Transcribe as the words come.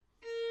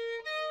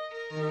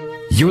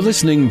You're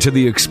listening to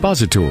the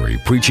expository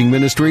preaching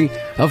ministry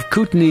of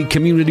Kootenai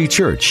Community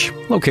Church,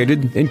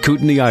 located in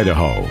Kootenai,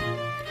 Idaho.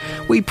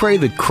 We pray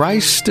that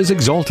Christ is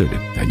exalted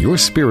and your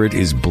spirit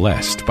is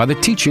blessed by the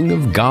teaching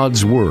of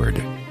God's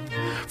Word.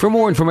 For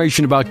more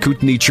information about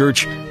Kootenai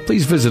Church,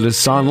 please visit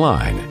us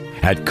online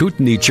at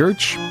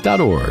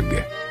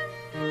kootenaichurch.org.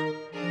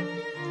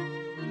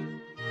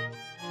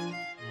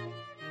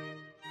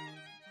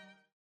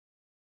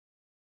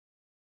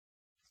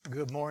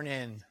 Good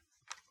morning.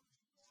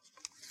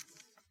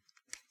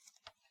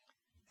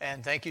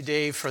 And thank you,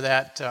 Dave, for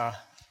that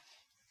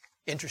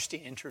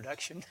interesting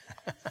introduction.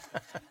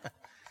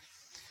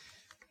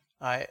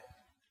 I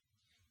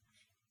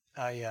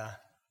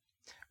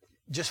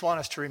just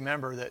want us to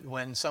remember that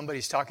when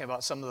somebody's talking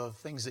about some of the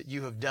things that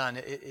you have done,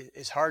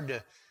 it's hard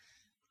to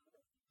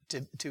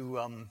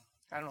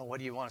I don't know, what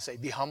do you want to say,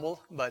 be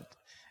humble, but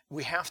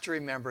we have to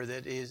remember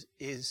that it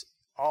is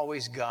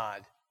always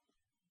God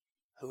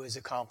who has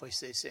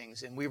accomplished these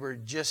things, and we were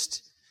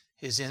just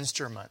His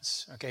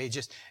instruments. Okay,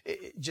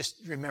 just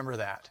remember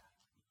that.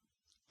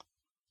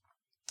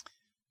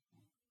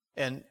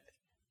 And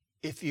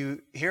if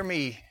you hear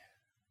me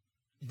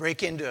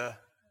break into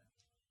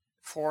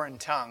foreign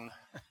tongue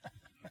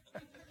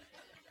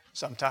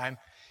sometime,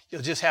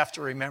 you'll just have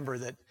to remember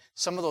that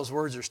some of those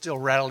words are still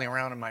rattling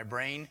around in my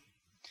brain,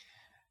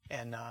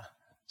 and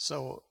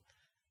so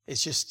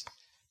it's just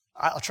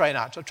I'll try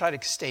to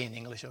stay in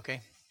English.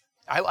 Okay.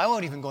 I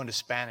won't even go into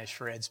Spanish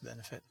for Ed's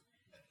benefit.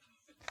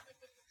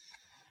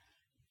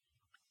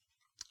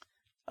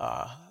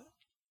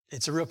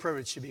 It's a real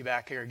privilege to be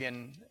back here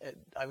again.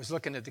 I was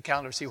looking at the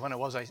calendar to see when it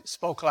was I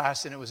spoke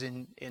last, and it was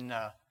in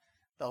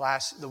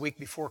the week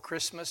before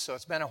Christmas, so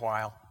it's been a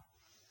while.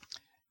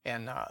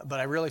 And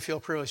but I really feel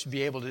privileged to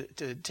be able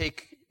to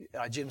take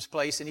Jim's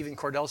place and even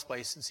Cordell's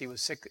place, since he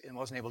was sick and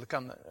wasn't able to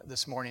come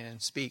this morning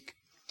and speak.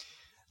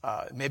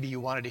 Maybe you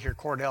wanted to hear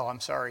Cordell. I'm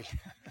sorry.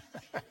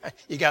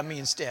 You got me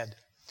instead.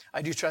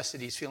 I do trust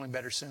that he's feeling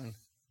better soon.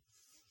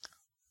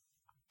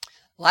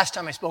 Last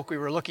time I spoke, we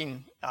were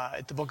looking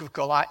at the book of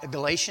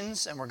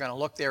Galatians, and we're going to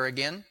look there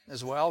again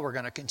as well. We're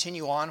going to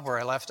continue on where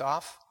I left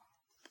off.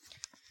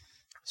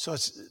 So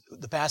it's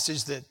the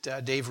passage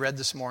that Dave read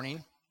this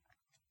morning,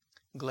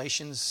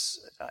 Galatians,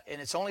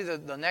 and it's only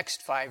the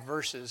next 5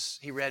 verses.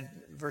 He read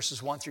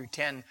verses 1 through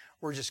 10.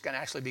 We're just going to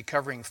actually be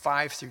covering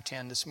 5 through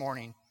 10 this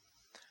morning.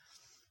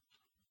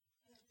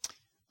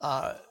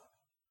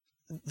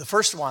 The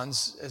first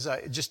ones, as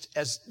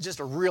just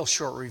a real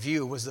short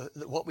review, was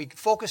what we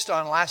focused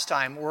on last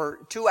time were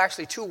two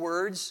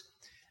words.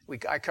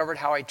 I covered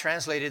how I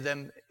translated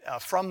them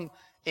from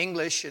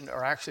English,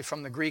 or actually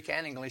from the Greek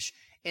and English,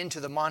 into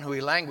the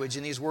Manhui language,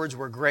 and these words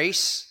were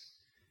grace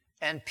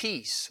and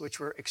peace, which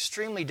were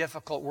extremely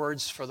difficult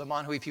words for the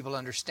Manhui people to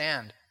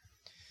understand.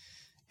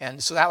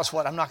 And so that was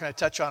what I'm not going to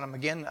touch on them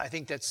again. I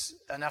think that's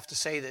enough to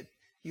say that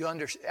we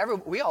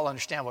all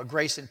understand what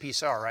grace and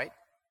peace are, right?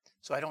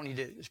 So I don't need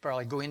to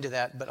probably go into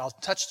that, but I'll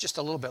touch just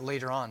a little bit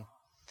later on.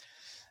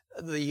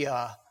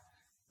 The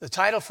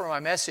title for my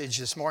message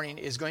this morning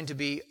is going to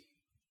be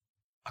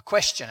a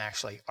question,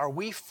 actually. Are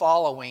we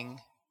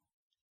following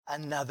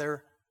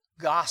another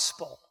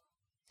gospel?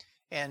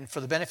 And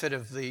for the benefit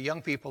of the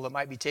young people that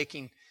might be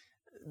taking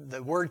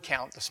the word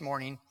count this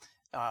morning,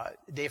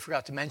 Dave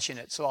forgot to mention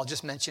it, so I'll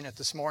just mention it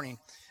this morning.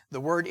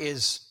 The word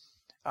is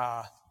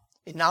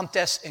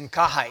inamtes in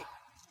kahai.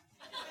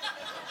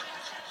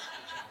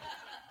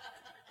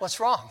 What's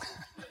wrong?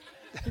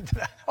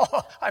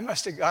 Oh, I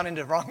must have gone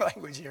into the wrong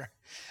language here.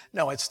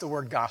 No, it's the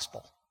word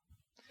gospel.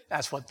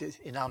 That's what the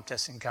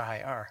inamtes in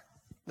kahai are,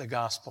 the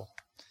gospel.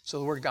 So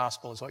the word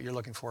gospel is what you're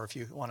looking for if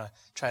you want to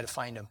try to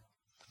find them.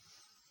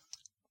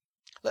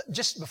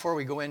 Just before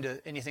we go into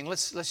anything,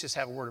 let's just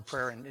have a word of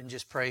prayer and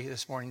just pray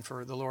this morning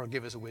for the Lord to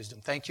give us wisdom.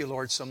 Thank you,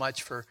 Lord, so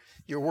much for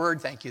your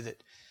word. Thank you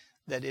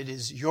that it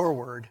is your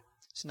word.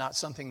 It's not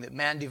something that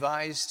man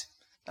devised,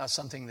 not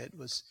something that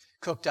was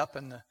cooked up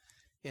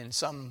in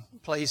some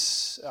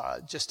place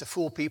just to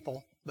fool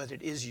people, but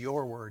it is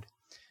your word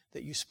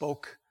that you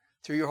spoke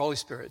through your Holy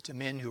Spirit to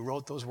men who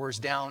wrote those words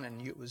down,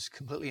 and it was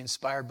completely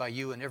inspired by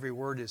you, and every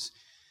word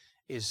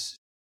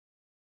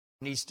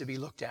needs to be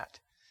looked at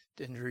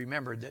and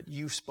remembered that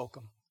you spoke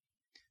them.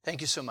 Thank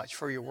you so much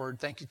for your word.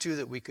 Thank you, too,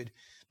 that we could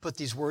put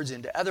these words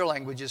into other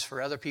languages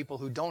for other people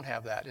who don't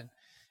have that,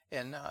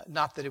 and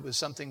not that it was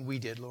something we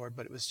did, Lord,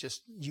 but it was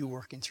just you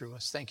working through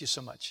us. Thank you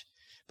so much.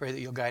 Pray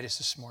that you'll guide us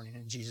this morning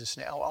in Jesus'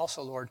 name.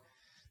 Also, Lord,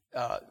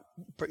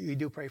 we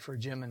do pray for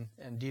Jim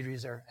and Deidre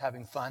as they're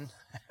having fun.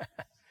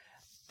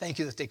 Thank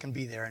you that they can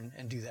be there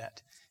and do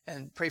that.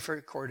 And pray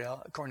for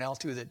Cornell,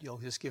 too, that you'll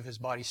just give his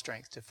body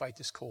strength to fight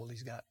this cold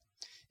he's got.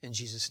 In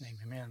Jesus' name,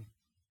 amen.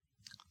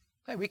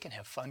 Hey, we can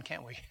have fun,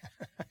 can't we?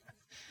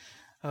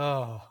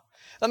 Oh,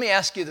 let me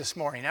ask you this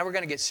morning. Now we're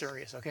going to get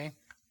serious, okay?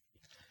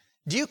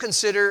 Do you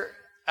consider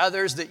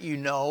others that you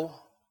know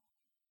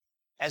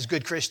as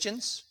good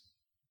Christians?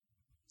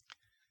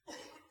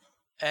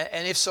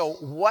 And if so,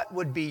 what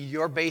would be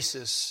your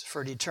basis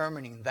for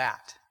determining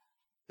that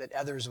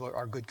others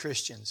are good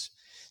Christians?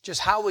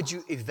 Just how would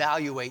you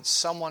evaluate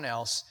someone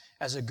else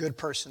as a good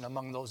person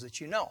among those that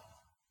you know?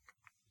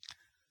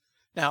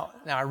 Now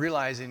I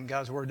realize in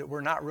God's Word that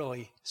we're not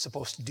really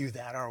supposed to do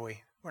that, are we?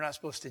 We're not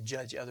supposed to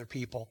judge other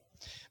people.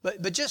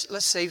 But just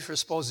let's say, for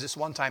suppose this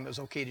one time it was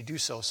okay to do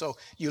so. So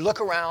you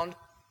look around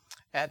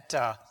at,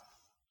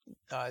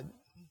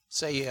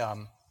 say,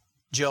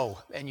 Joe,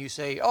 and you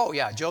say, oh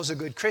yeah, Joe's a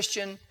good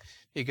Christian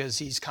because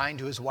he's kind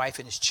to his wife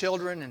and his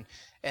children,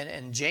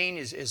 and Jane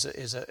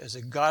is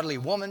a godly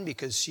woman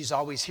because she's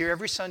always here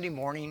every Sunday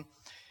morning,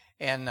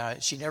 and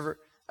she never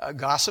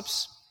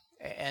gossips.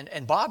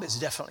 And Bob is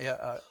definitely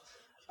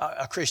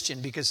a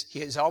Christian because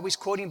he is always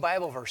quoting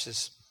Bible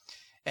verses,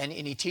 and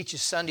he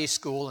teaches Sunday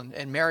school,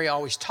 and Mary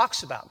always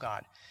talks about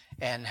God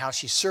and how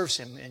she serves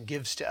him and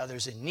gives to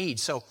others in need.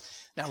 So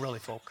now really,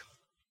 folk,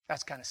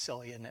 that's kind of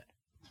silly, isn't it?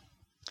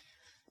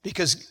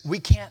 Because we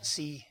can't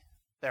see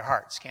their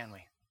hearts, can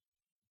we?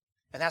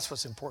 And that's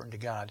what's important to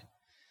God.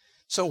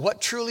 So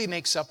what truly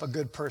makes up a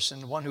good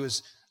person, one who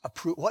is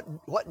approved,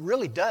 what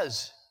really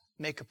does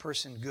make a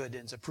person good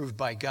and is approved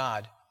by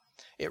God?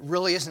 It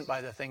really isn't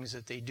by the things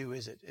that they do,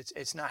 is it?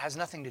 It's not, has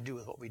nothing to do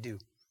with what we do.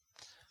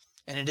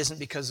 And it isn't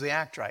because they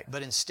act right,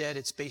 but instead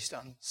it's based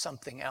on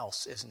something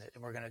else, isn't it?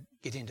 And we're going to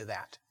get into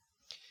that.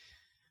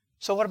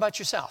 So what about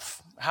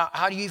yourself?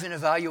 How do you even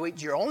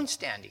evaluate your own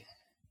standing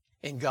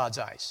in God's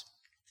eyes?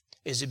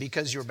 Is it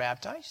because you're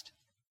baptized?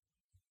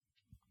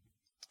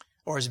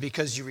 Or is it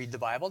because you read the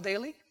Bible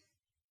daily?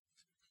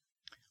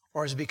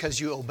 Or is it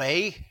because you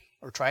obey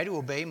or try to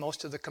obey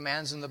most of the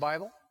commands in the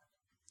Bible?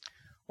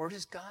 Or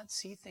does God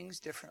see things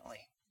differently?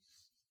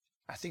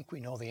 I think we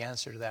know the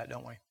answer to that,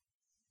 don't we?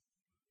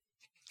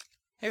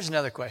 Here's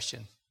another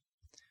question.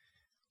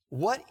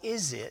 What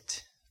is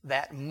it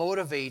that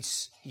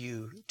motivates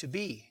you to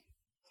be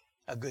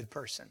a good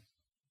person?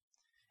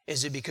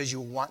 Is it because you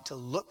want to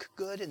look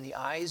good in the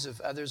eyes of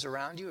others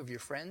around you, of your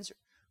friends?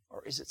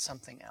 Or is it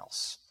something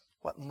else?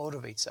 What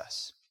motivates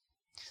us?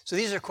 So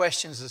these are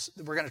questions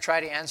that we're going to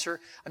try to answer.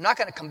 I'm not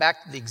going to come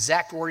back to the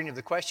exact wording of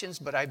the questions,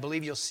 but I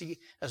believe you'll see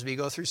as we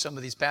go through some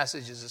of these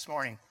passages this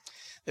morning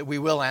that we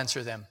will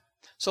answer them.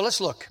 So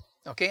let's look,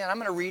 okay? And I'm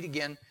going to read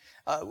again.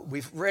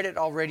 We've read it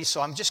already,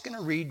 so I'm just going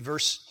to read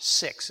verse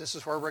 6. This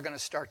is where we're going to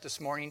start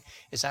this morning.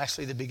 It's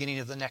actually the beginning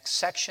of the next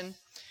section.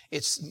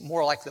 It's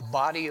more like the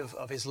body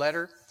of his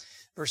letter.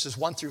 Verses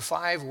 1 through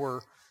 5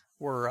 were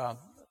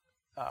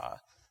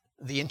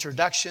the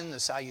introduction, the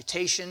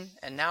salutation,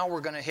 and now we're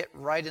going to hit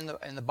right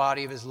in the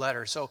body of his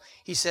letter. So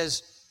he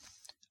says,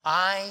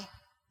 I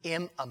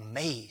am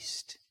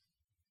amazed.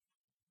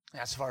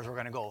 That's as far as we're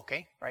going to go,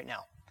 okay? Right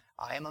now.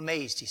 I am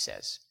amazed, he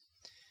says.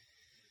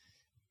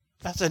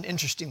 That's an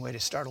interesting way to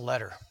start a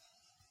letter.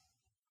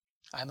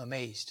 I'm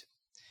amazed.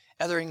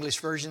 Other English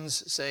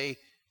versions say,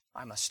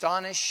 I'm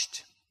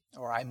astonished,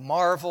 or I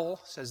marvel,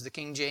 says the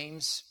King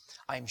James.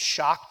 I'm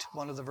shocked,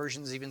 one of the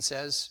versions even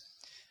says.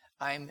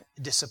 I'm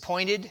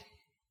disappointed.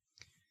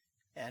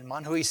 And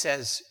Manhui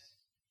says,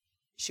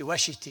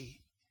 shiweshiti,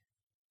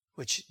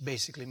 which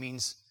basically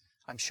means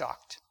I'm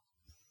shocked.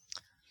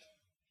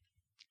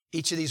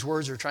 Each of these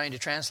words are trying to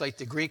translate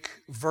the Greek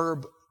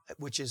verb,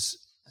 which is,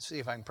 let's see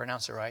if I can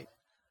pronounce it right,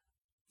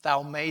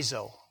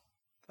 thaumazo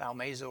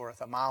or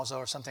thaumazo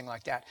or something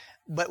like that.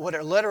 But what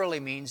it literally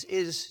means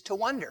is to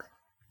wonder.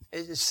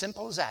 It's as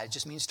simple as that. It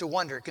just means to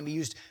wonder. It can be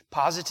used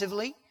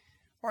positively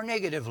or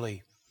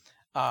negatively.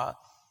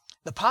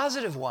 The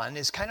positive one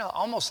is kind of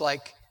almost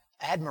like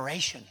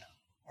admiration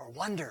or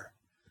wonder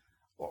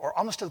or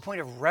almost to the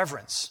point of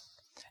reverence.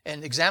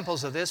 And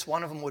examples of this,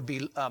 one of them would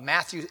be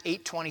Matthew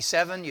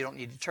 8:27. You don't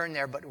need to turn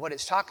there, but what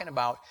it's talking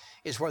about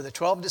is where the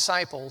 12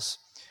 disciples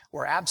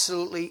were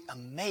absolutely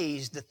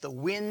amazed that the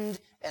wind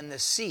and the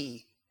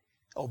sea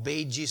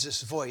obeyed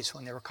Jesus' voice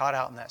when they were caught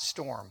out in that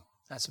storm.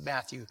 That's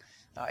Matthew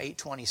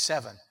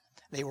 8:27.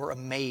 They were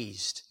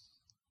amazed.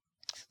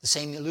 The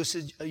same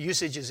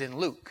usage is in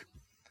Luke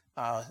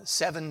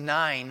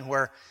 7:9,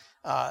 where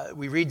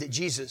we read that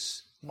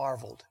Jesus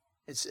marveled.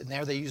 And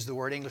there they use the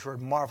English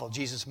word marvel.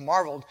 Jesus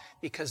marveled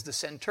because the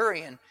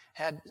centurion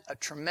had a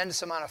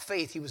tremendous amount of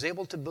faith. He was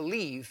able to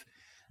believe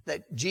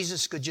that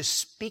Jesus could just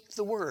speak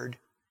the word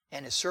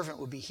and his servant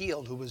would be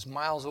healed who was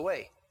miles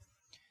away.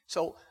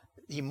 So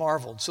he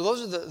marveled. So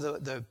those are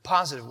the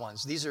positive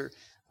ones. These are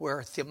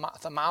where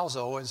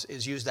thaumazo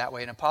is used that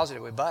way in a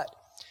positive way. But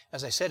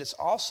as I said, it's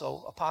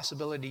also a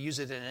possibility to use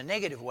it in a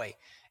negative way.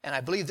 And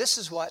I believe this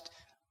is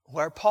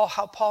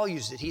how Paul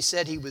used it. He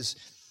said he was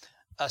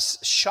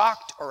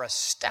shocked or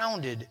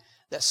astounded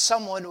that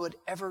someone would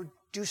ever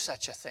do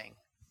such a thing.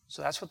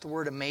 So that's what the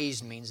word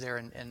amazed means there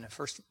in the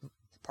first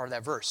part of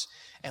that verse.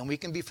 And we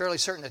can be fairly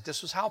certain that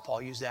this was how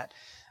Paul used that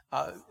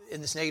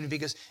in this negative,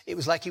 because it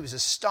was like he was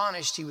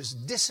astonished, he was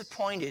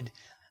disappointed.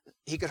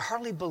 He could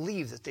hardly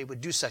believe that they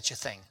would do such a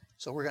thing.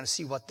 So we're going to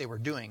see what they were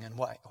doing and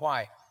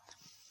why.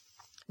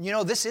 You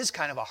know, this is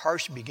kind of a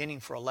harsh beginning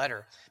for a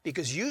letter,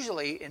 because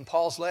usually in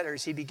Paul's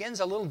letters, he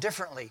begins a little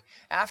differently.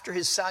 After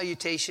his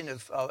salutation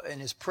and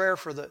his prayer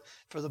for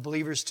the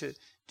believers to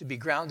be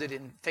grounded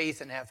in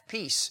faith and have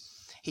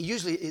peace,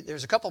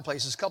 There's a couple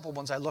places, a couple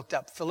ones I looked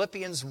up.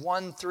 Philippians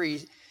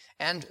 1:3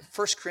 and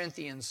 1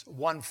 Corinthians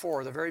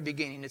 1:4, the very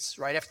beginning. It's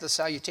right after the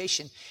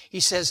salutation. He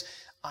says,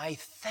 I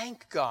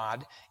thank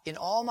God in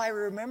all my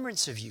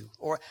remembrance of you,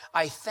 or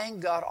I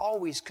thank God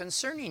always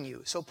concerning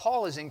you. So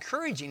Paul is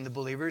encouraging the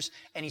believers,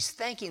 and he's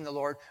thanking the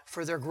Lord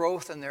for their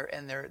growth and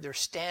their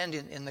stand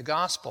in the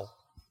gospel.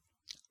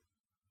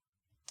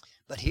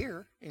 But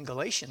here in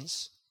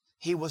Galatians,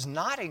 he was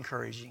not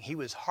encouraging. He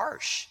was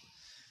harsh.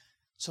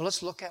 So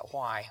let's look at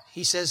why.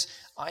 He says,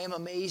 I am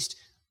amazed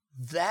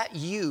that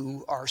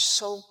you are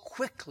so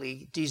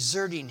quickly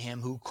deserting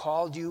him who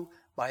called you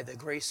by the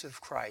grace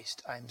of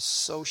Christ. I'm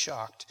so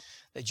shocked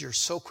that you're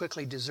so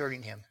quickly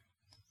deserting him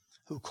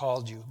who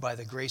called you by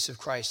the grace of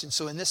Christ. And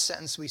so in this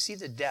sentence, we see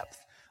the depth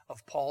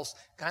of Paul's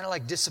kind of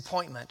like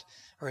disappointment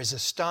or his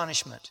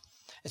astonishment.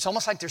 It's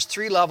almost like there's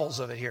 3 levels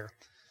of it here.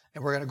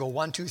 And we're going to go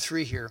 1, 2,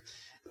 3 here.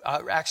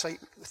 Actually,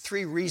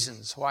 3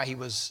 reasons why he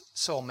was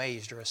so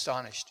amazed or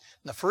astonished.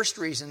 And the first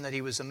reason that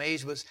he was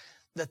amazed was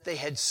that they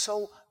had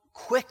so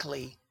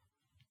quickly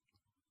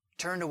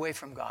turned away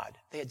from God.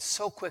 They had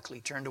so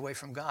quickly turned away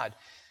from God.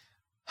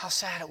 How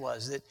sad it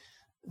was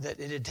that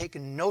it had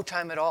taken no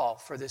time at all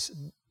for this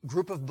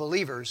group of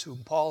believers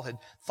whom Paul had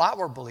thought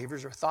were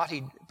believers or thought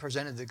he'd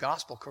presented the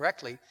gospel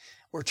correctly,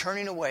 were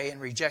turning away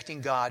and rejecting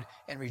God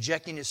and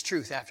rejecting his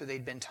truth after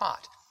they'd been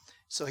taught.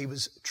 So he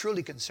was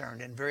truly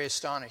concerned and very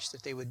astonished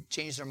that they would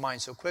change their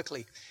minds so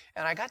quickly.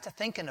 And I got to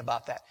thinking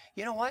about that.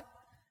 You know what?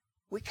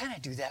 We kind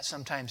of do that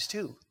sometimes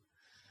too.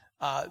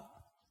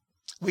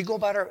 We go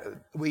about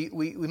we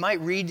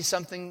might read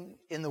something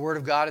in the Word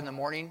of God in the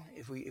morning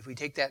if we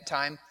take that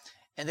time,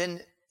 and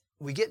then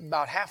we get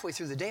about halfway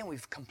through the day and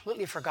we've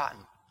completely forgotten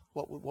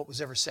what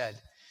was ever said,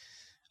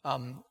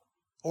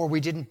 or we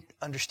didn't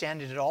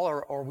understand it at all,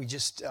 or we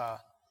just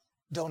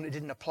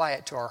didn't apply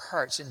it to our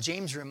hearts. And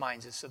James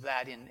reminds us of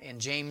that in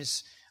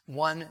James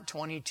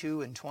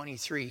 1:22 and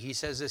 23. He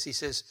says this. He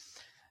says,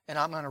 and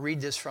I'm going to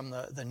read this from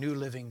the New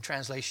Living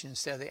Translation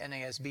instead of the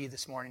NASB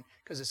this morning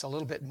because it's a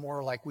little bit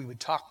more like we would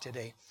talk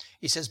today.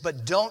 He says,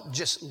 but don't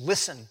just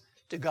listen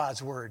to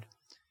God's word.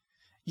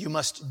 You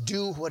must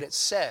do what it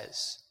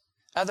says.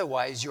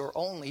 Otherwise, you're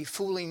only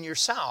fooling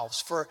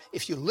yourselves. For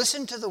if you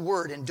listen to the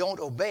word and don't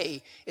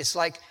obey, it's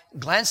like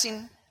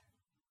glancing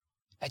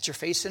at your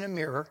face in a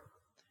mirror.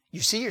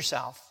 You see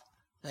yourself,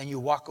 then you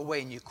walk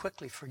away and you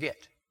quickly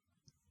forget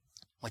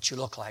what you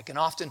look like. And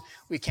often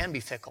we can be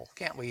fickle,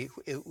 can't we,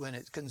 when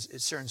it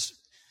concerns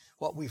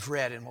what we've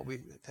read and what we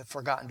have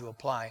forgotten to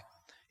apply,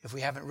 if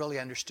we haven't really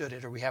understood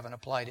it or we haven't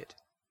applied it.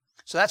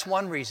 So that's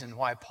one reason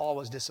why Paul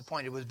was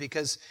disappointed, was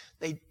because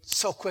they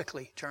so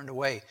quickly turned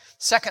away.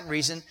 Second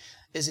reason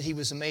is that he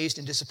was amazed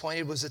and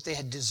disappointed was that they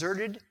had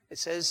deserted, it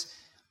says,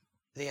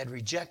 they had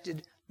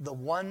rejected the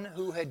one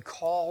who had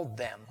called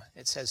them,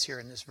 it says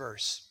here in this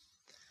verse.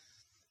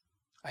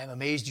 I am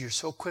amazed you're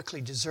so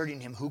quickly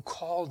deserting him who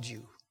called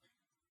you.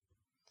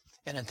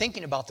 And in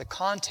thinking about the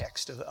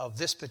context of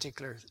this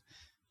particular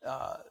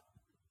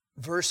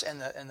verse and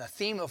the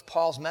theme of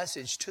Paul's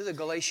message to the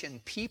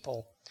Galatian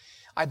people,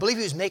 I believe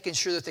he was making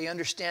sure that they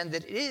understand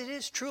that it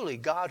is truly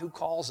God who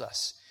calls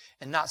us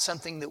and not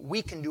something that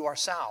we can do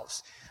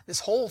ourselves.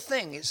 This whole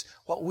thing is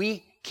what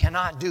we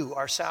cannot do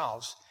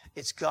ourselves.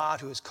 It's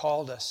God who has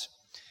called us.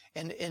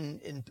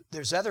 And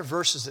there's other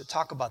verses that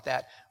talk about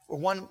that. For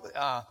one,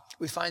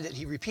 we find that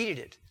he repeated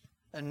it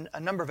in a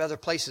number of other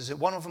places.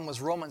 One of them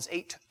was Romans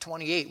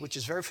 8:28, which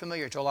is very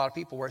familiar to a lot of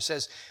people, where it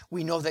says,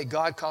 we know that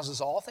God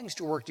causes all things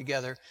to work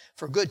together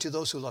for good to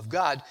those who love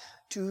God,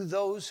 to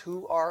those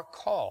who are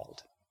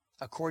called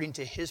according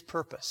to his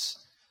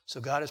purpose.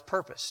 So God has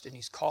purposed and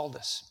he's called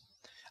us.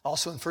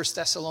 Also in 1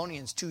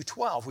 Thessalonians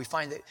 2:12, we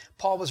find that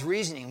Paul was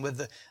reasoning with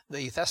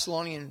the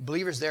Thessalonian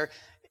believers there,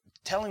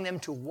 telling them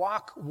to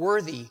walk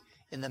worthy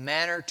in the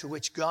manner to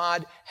which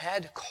God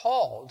had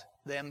called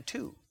them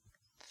to.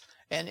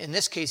 And in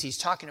this case, he's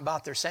talking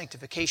about their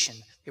sanctification.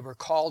 They were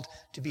called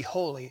to be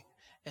holy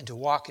and to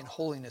walk in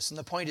holiness. And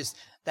the point is,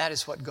 that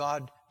is what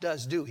God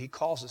does do. He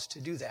calls us to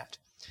do that.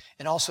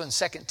 And also in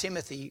 2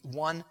 Timothy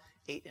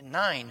 1:8 and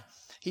 9,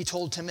 he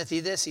told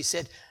Timothy this. He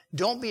said,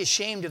 don't be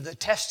ashamed of the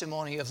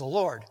testimony of the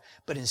Lord,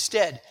 but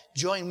instead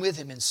join with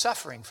him in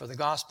suffering for the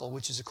gospel,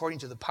 which is according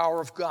to the power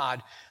of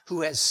God,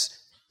 who has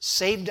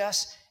saved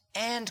us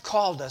and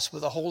called us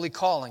with a holy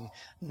calling,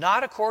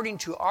 not according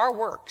to our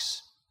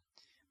works,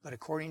 but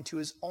according to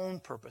his own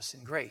purpose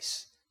and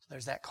grace. So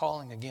there's that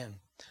calling again.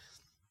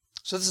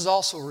 So this is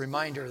also a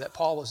reminder that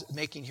Paul was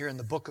making here in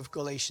the book of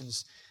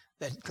Galatians,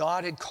 that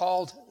God had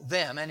called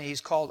them and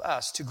he's called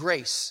us to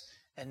grace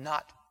and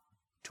not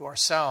to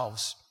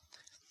ourselves.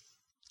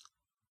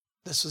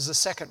 This was the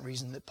second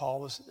reason that Paul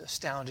was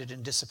astounded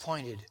and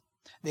disappointed.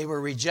 They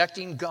were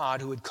rejecting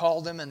God who had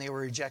called them, and they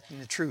were rejecting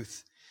the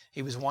truth.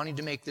 He was wanting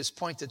to make this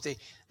point that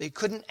they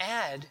couldn't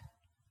add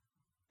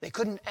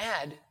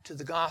to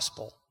the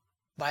gospel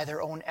by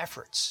their own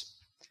efforts.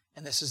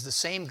 And this is the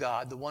same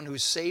God, the one who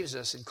saves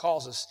us and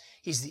calls us.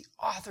 He's the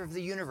author of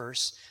the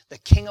universe, the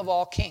King of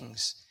all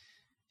kings.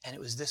 And it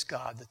was this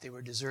God that they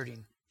were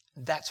deserting.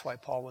 That's why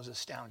Paul was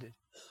astounded.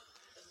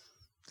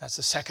 That's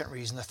the second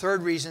reason. The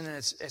third reason, and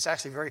it's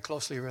actually very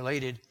closely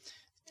related,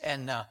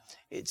 and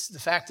it's the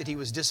fact that he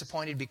was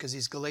disappointed because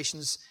these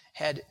Galatians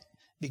had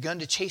begun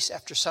to chase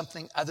after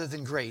something other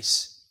than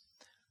grace,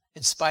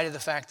 in spite of the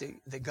fact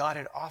that God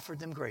had offered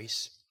them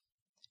grace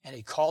and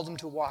He called them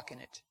to walk in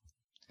it.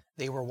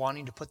 They were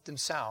wanting to put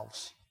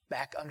themselves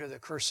back under the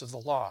curse of the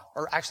law,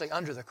 or actually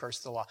under the curse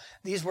of the law.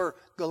 These were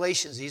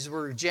Galatians. These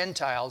were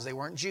Gentiles. They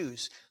weren't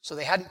Jews. So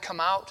they hadn't come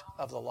out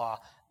of the law.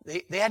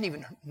 They hadn't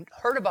even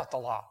heard about the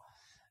law.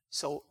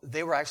 So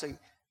they were actually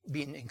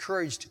being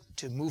encouraged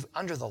to move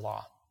under the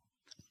law.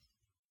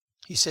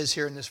 He says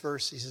here in this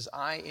verse, he says,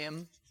 I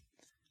am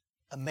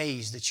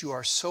amazed that you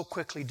are so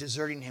quickly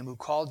deserting Him who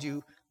called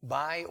you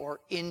by or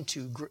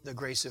into the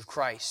grace of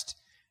Christ.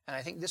 And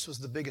I think this was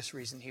the biggest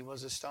reason he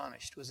was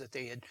astonished, was that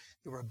they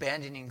were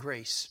abandoning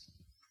grace.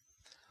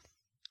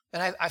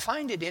 And I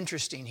find it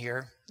interesting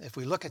here, if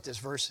we look at this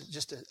verse,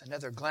 just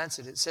another glance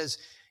at it, it says,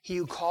 He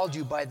who called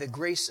you by the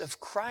grace of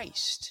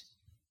Christ.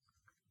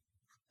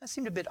 That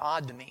seemed a bit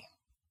odd to me.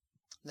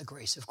 The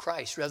grace of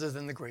Christ rather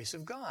than the grace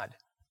of God.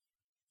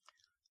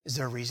 Is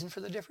there a reason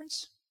for the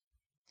difference?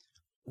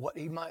 What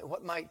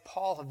might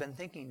Paul have been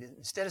thinking?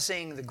 Instead of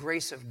saying the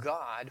grace of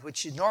God,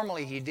 which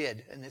normally he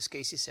did, in this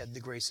case he said the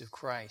grace of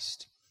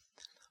Christ.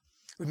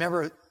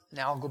 Remember,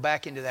 now I'll go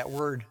back into that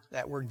word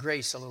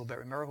grace a little bit.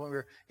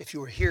 Remember if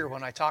you were here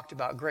when I talked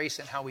about grace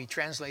and how we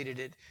translated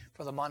it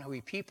for the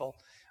Manhui people,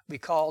 we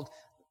called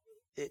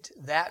it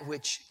that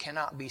which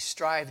cannot be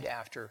strived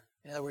after.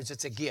 In other words,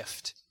 it's a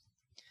gift.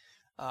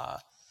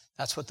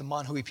 That's what the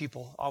Manhui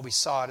people always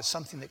saw it as,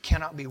 something that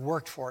cannot be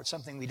worked for. It's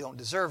something we don't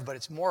deserve, but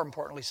it's more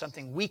importantly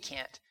something we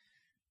can't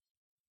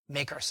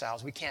make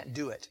ourselves. We can't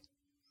do it.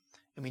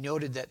 And we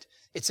noted that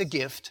it's a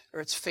gift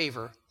or it's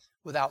favor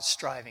without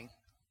striving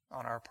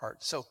on our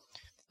part. So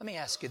let me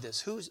ask you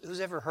this. Who's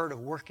ever heard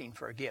of working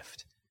for a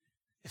gift?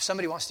 If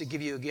somebody wants to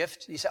give you a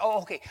gift, you say,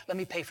 oh, okay, let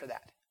me pay for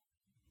that.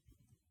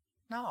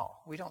 No,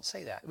 we don't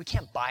say that. We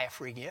can't buy a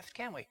free gift,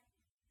 can we?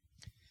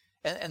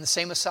 And the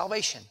same with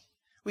salvation.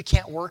 We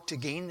can't work to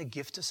gain the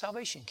gift of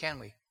salvation, can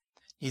we?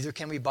 Neither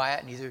can we buy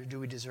it, neither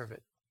do we deserve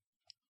it.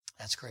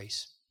 That's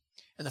grace.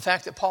 And the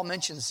fact that Paul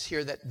mentions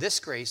here that this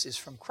grace is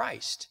from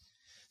Christ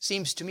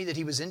seems to me that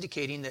he was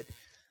indicating that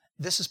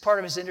this is part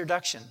of his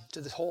introduction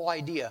to the whole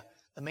idea,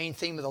 the main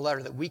theme of the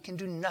letter, that we can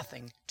do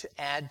nothing to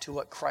add to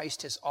what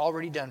Christ has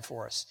already done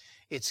for us.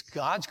 It's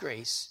God's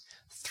grace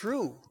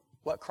through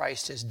what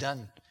Christ has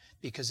done,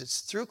 because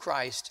it's through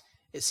Christ,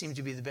 it seems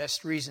to be the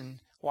best reason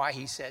why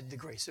he said the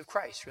grace of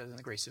Christ rather than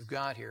the grace of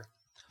God here.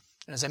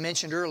 And as I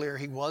mentioned earlier,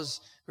 he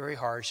was very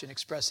harsh in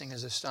expressing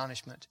his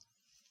astonishment.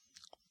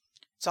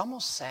 It's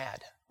almost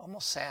sad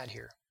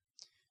here,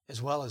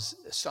 as well as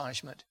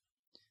astonishment,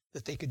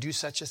 that they could do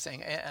such a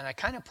thing. And I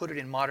kind of put it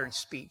in modern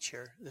speech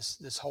here,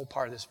 this whole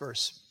part of this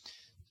verse.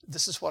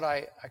 This is what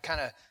I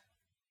kind of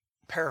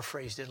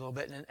paraphrased it a little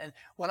bit. And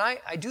when I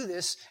do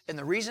this, and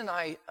the reason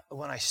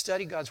when I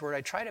study God's Word,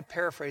 I try to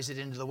paraphrase it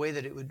into the way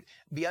that it would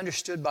be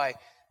understood by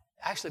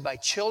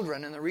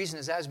children. And the reason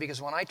is that is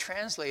because when I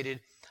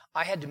translated,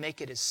 I had to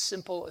make it as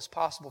simple as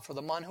possible for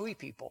the Manhui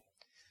people.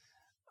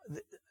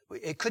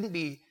 It couldn't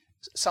be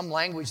some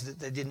language that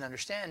they didn't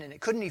understand, and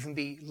it couldn't even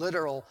be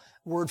literal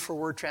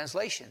word-for-word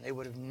translation. They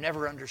would have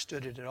never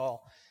understood it at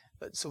all.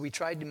 But so we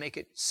tried to make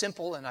it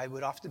simple, and I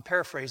would often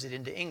paraphrase it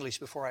into English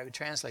before I would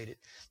translate it.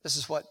 This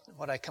is what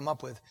I come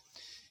up with.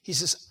 He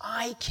says,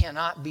 I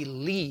cannot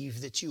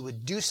believe that you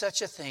would do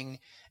such a thing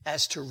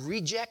as to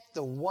reject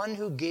the one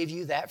who gave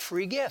you that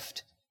free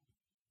gift.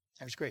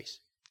 There's grace.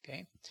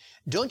 Okay?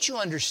 Don't you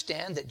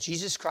understand that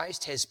Jesus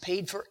Christ has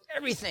paid for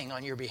everything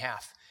on your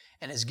behalf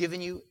and has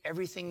given you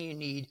everything you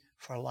need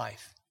for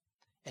life?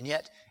 And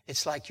yet,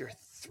 it's like you're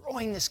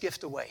throwing this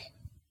gift away.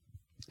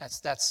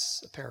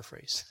 That's a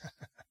paraphrase.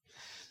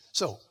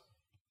 So,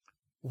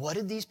 what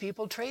did these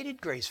people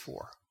traded grace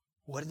for?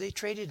 What did they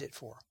traded it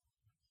for?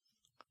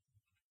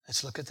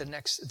 Let's look at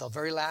the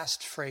very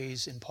last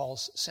phrase in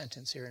Paul's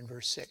sentence here in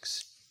verse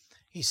 6.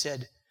 He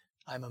said,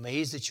 I'm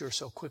amazed that you're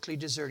so quickly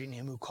deserting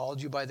him who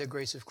called you by the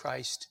grace of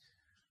Christ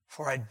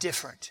for a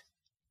different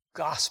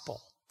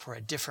gospel. For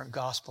a different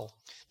gospel.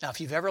 Now, if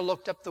you've ever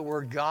looked up the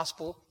word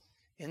gospel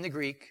in the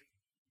Greek,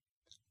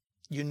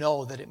 you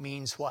know that it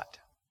means what?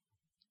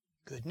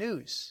 Good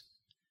news.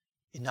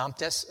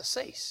 Enamtes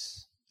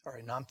eseis, or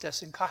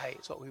enamtes enkahe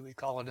is what we would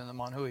call it in the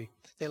Manhui.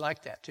 They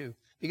like that too,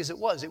 because it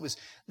was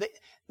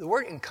the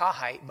word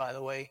enkahe, by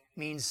the way,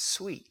 means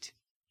sweet.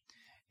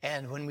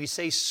 And when we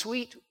say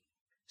sweet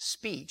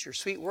speech or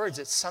sweet words,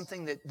 it's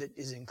something that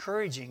is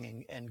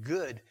encouraging and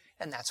good,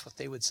 and that's what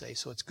they would say.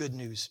 So it's good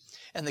news.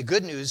 And the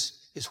good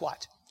news is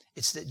what?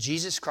 It's that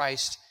Jesus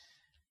Christ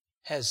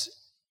has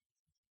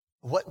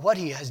what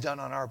he has done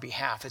on our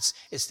behalf.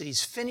 It's that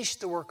he's finished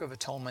the work of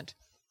atonement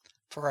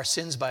for our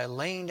sins by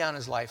laying down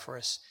his life for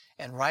us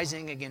and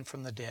rising again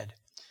from the dead.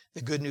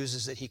 The good news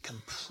is that he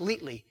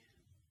completely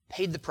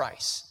paid the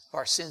price of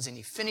our sins, and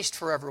he finished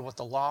forever what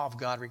the law of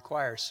God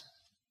requires.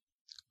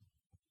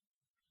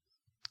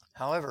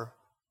 However,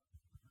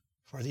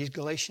 for these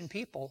Galatian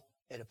people,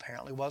 it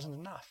apparently wasn't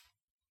enough.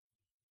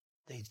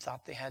 They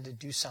thought they had to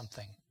do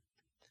something.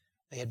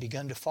 They had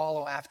begun to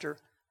follow after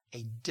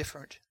a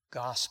different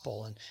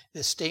gospel. And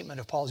this statement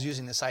of Paul's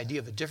using this idea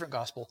of a different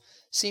gospel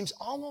seems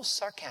almost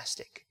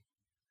sarcastic.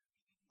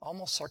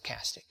 Almost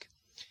sarcastic.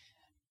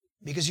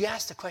 Because you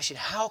ask the question,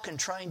 how can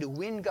trying to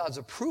win God's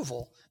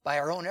approval by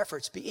our own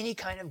efforts be any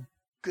kind of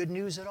good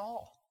news at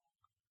all?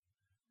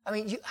 I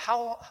mean,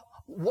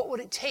 what would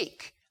it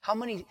take? How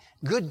many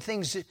good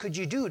things could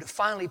you do to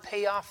finally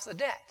pay off the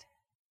debt?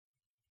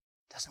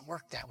 It doesn't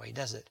work that way,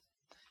 does it?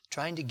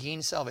 Trying to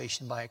gain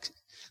salvation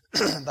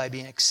by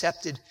being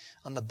accepted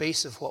on the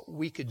basis of what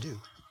we could do.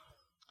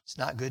 It's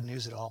not good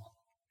news at all.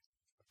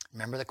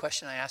 Remember the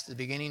question I asked at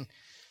the beginning?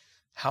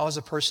 How is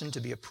a person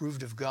to be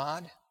approved of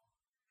God?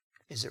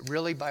 Is it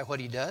really by what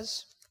he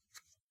does?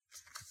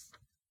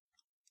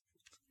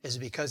 Is it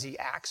because he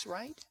acts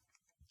right?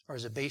 Or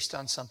is it based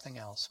on something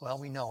else? Well,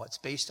 we know it's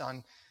based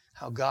on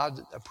how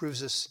God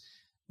approves us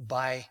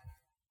by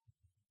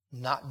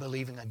not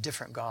believing a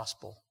different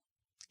gospel.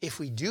 If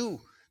we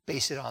do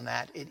base it on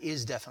that, it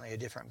is definitely a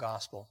different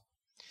gospel.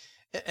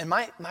 And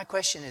my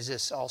question is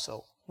this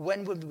also.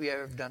 When would we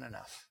ever have done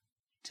enough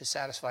to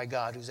satisfy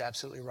God, who's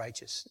absolutely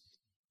righteous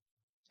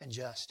and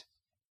just?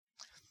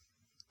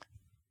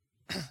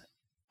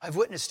 I've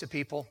witnessed to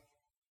people,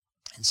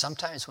 and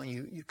sometimes when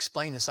you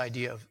explain this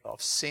idea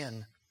of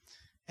sin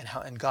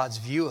and God's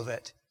view of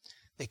it,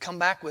 they come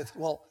back with,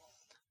 well,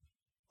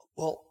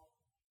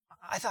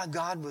 I thought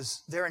God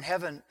was there in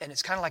heaven, and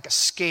it's kind of like a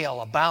scale,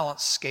 a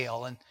balance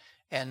scale,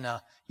 and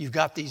you've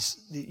got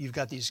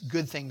these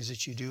good things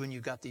that you do, and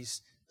you've got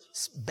these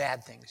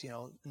bad things,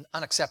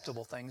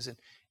 unacceptable things,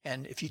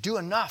 and if you do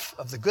enough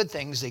of the good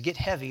things, they get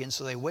heavy, and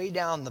so they weigh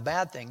down the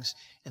bad things,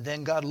 and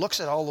then God looks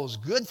at all those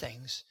good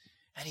things,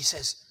 and he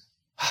says,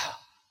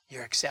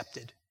 you're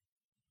accepted.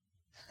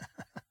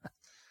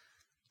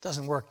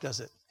 Doesn't work,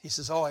 does it? He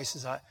says,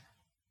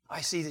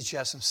 I see that you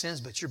have some sins,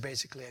 but you're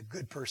basically a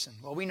good person.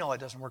 Well, we know it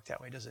doesn't work that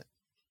way, does it?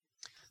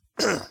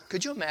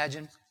 Could you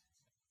imagine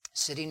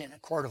sitting in a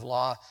court of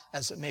law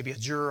as maybe a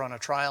juror on a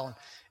trial,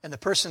 and the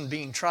person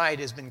being tried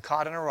has been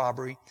caught in a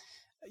robbery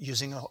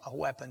using a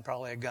weapon,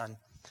 probably a gun,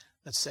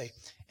 let's say.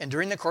 And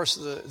during the course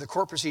of the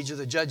court procedure,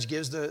 the judge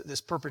gives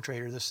this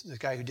perpetrator, the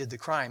guy who did the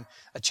crime,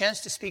 a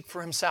chance to speak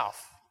for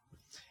himself.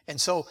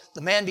 And so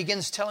the man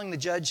begins telling the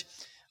judge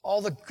all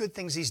the good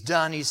things he's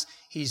done. He's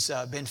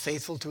been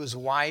faithful to his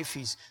wife.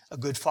 He's a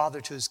good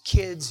father to his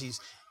kids. He's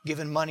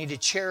given money to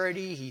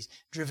charity. He's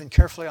driven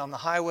carefully on the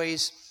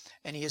highways.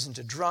 And he isn't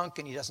a drunk,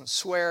 and he doesn't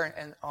swear,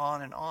 and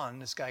on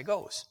this guy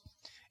goes.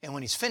 And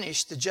when he's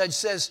finished, the judge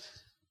says,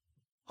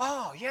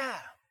 oh, yeah,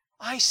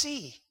 I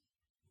see.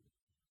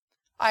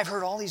 I've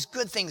heard all these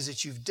good things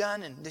that you've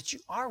done, and that you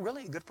are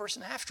really a good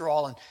person after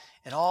all.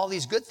 And all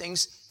these good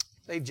things,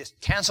 they've just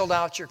canceled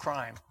out your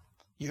crime.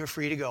 You're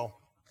free to go.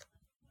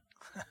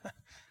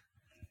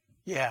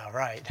 Yeah,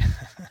 right.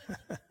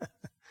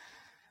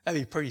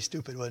 That'd be pretty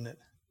stupid, wouldn't it?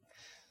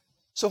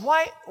 So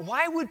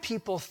why would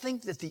people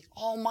think that the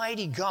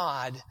Almighty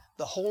God,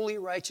 the holy,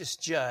 righteous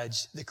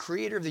judge, the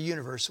creator of the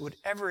universe, would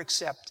ever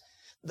accept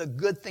the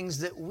good things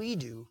that we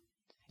do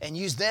and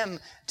use them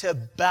to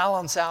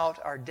balance out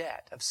our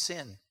debt of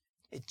sin?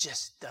 It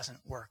just doesn't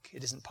work.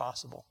 It isn't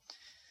possible.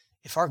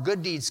 If our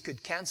good deeds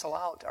could cancel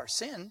out our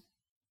sin,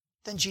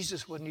 then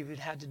Jesus wouldn't even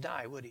have had to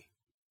die, would he?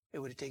 It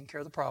would have taken care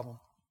of the problem.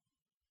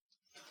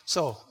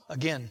 So,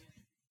 again,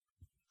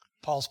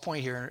 Paul's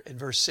point here in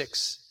verse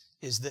 6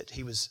 is that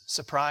he was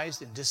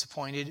surprised and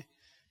disappointed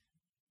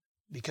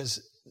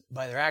because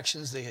by their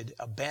actions they had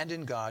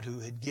abandoned God, who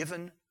had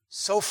given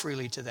so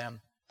freely to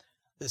them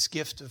this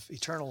gift of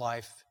eternal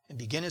life, and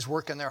begin his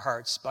work in their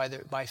hearts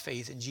by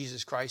faith in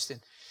Jesus Christ.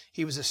 And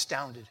he was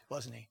astounded,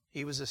 wasn't he?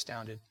 He was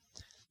astounded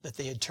that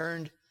they had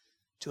turned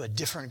to a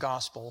different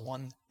gospel,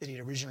 one that he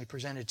had originally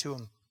presented to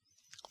him.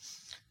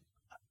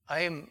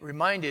 I am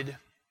reminded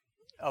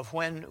of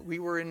when we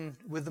were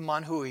with the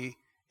Manhui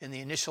in the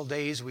initial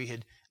days. We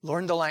had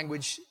learned the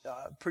language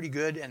pretty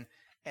good,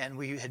 and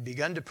we had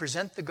begun to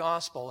present the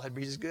gospel,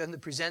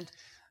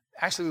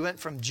 actually we went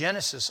from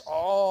Genesis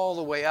all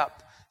the way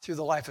up through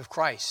the life of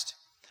Christ.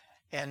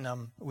 And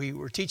we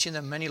were teaching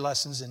them many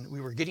lessons, and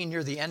we were getting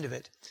near the end of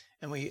it.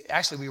 And we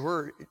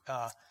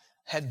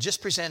had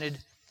just presented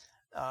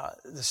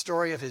the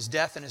story of his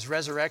death and his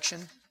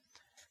resurrection.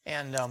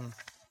 And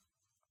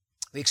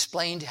we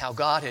explained how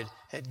God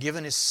had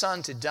given his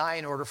son to die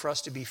in order for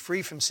us to be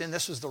free from sin.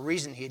 This was the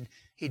reason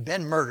he'd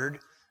been murdered,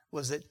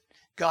 was that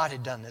God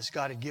had done this.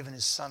 God had given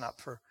his son up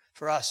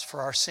for us,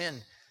 for our sin.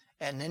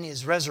 And then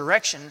his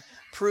resurrection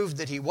proved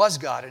that he was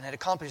God and had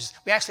accomplished.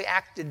 We actually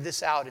acted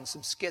this out in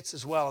some skits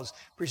as well as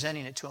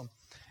presenting it to him.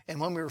 And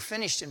when we were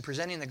finished in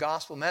presenting the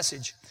gospel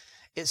message,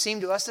 it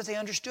seemed to us that they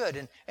understood.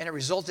 And it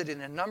resulted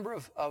in a number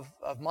of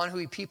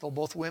Manhui people,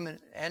 both women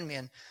and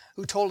men,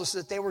 who told us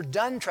that they were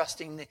done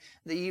trusting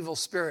the evil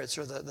spirits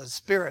or the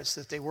spirits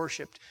that they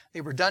worshipped.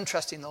 They were done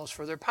trusting those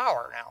for their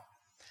power now.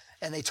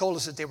 And they told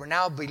us that they were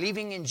now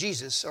believing in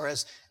Jesus, or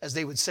as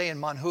they would say in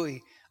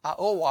Manhui,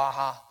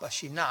 Aowaha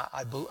Bashina.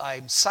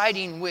 I'm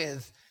siding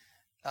with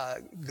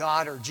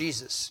God or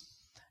Jesus.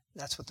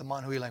 That's what the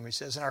Manhui language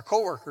says. And our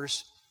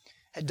co-workers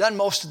had done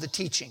most of the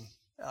teaching.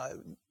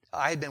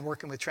 I had been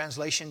working with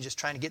translation, just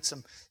trying to get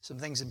some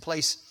things in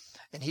place.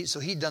 And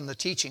he'd done the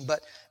teaching.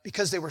 But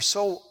because they were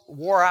so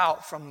wore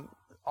out from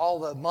all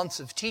the months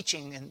of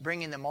teaching and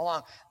bringing them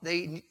along,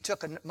 they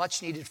took a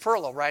much-needed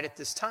furlough right at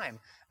this time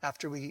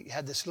after we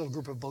had this little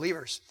group of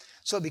believers.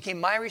 So it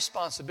became my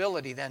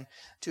responsibility then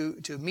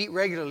to meet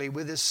regularly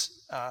with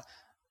this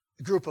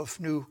group of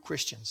new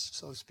Christians,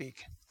 so to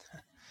speak.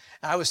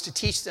 I was to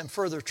teach them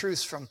further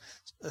truths from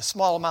the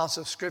small amounts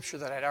of Scripture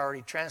that I'd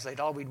already translated.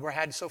 All we'd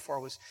had so far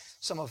was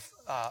some of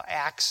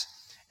Acts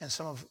and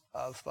some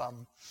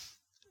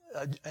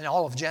and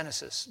all of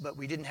Genesis, but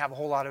we didn't have a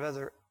whole lot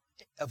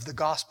of the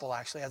gospel,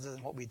 actually, other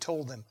than what we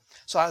told them.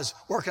 So I was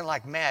working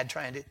like mad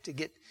trying to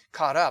get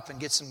caught up and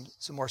get some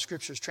more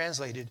Scriptures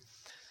translated.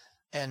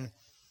 And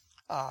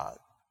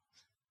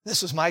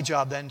this was my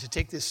job then, to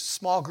take this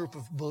small group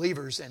of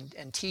believers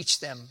and teach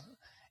them.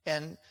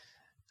 And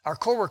our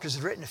co-workers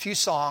had written a few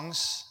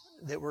songs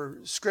that were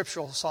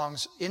scriptural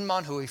songs in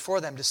Manhui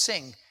for them to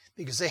sing,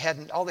 because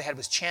all they had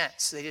was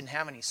chants. They didn't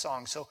have any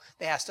songs. So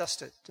they asked us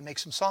to make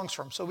some songs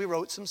for them. So we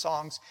wrote some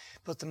songs,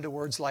 put them to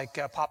words like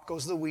Pop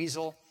Goes the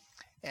Weasel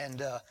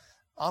and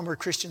Onward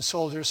Christian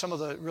Soldiers, some of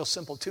the real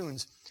simple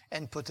tunes,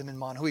 and put them in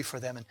Manhui for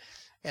them.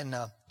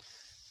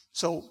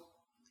 So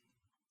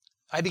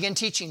I began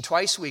teaching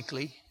twice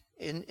weekly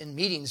in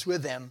meetings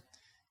with them.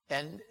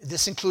 And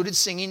this included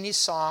singing these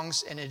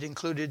songs, and it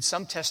included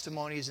some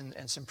testimonies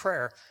and some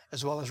prayer,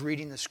 as well as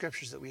reading the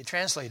Scriptures that we had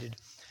translated.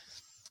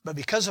 But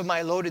because of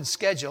my loaded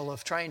schedule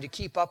of trying to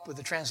keep up with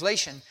the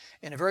translation,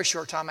 in a very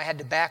short time I had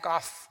to back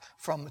off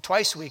from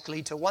twice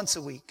weekly to once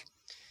a week.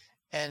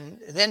 And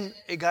then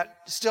it got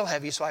still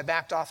heavy, so I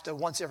backed off to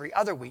once every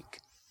other week.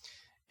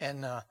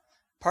 And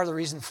part of the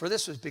reason for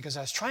this was because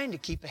I was trying to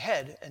keep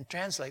ahead and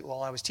translate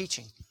while I was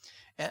teaching.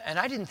 And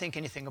I didn't think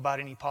anything about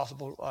any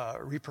possible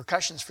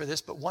repercussions for this,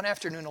 but one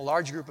afternoon a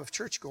large group of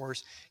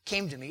churchgoers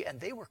came to me, and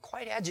they were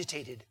quite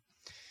agitated.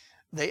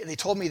 They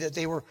told me that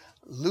they were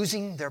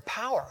losing their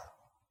power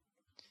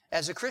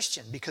as a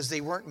Christian because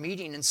they weren't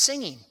meeting and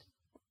singing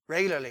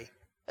regularly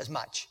as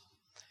much.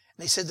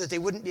 They said that they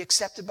wouldn't be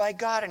accepted by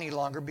God any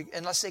longer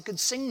unless they could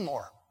sing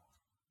more.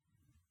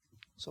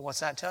 So what's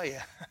that tell you?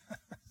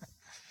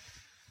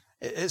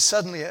 It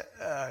suddenly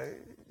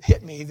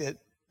hit me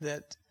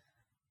that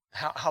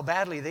how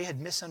badly they had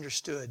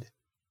misunderstood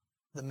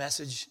the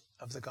message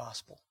of the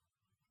gospel.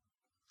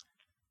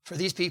 For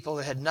these people,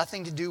 it had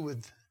nothing to do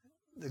with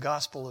the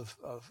gospel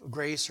of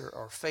grace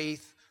or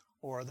faith,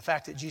 or the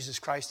fact that Jesus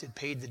Christ had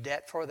paid the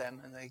debt for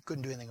them and they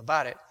couldn't do anything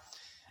about it.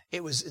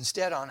 It was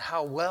instead on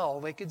how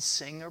well they could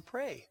sing or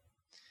pray.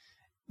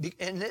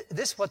 And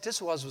what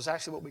this was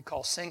actually what we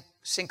call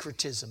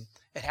syncretism.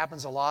 It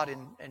happens a lot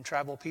in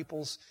tribal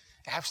peoples.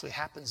 It actually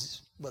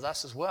happens with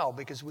us as well,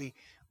 because we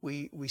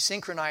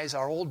synchronize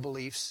our old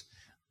beliefs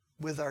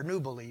with our new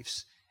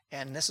beliefs.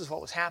 And this is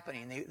what was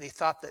happening. They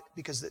thought that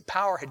because the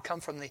power had come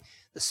from the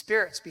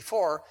spirits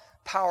before,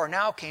 power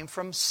now came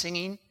from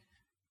singing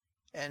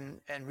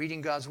and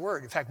reading God's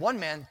word. In fact, one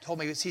man told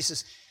me,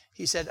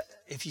 he said,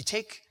 if you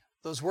take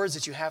those words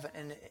that you have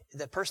and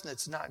the person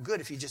that's not good,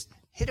 if you just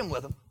hit him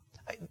with them,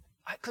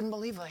 I couldn't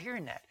believe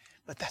hearing that.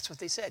 But that's what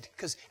they said,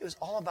 because it was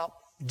all about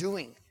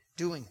doing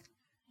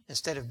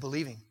instead of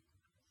believing.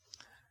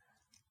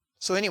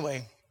 So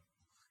anyway,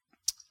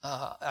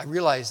 I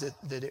realized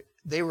that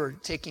they were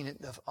taking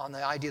it on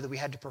the idea that we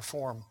had to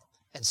perform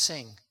and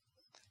sing,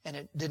 and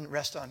it didn't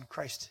rest on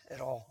Christ at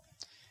all.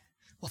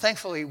 Well,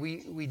 thankfully,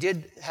 we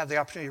did have the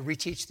opportunity to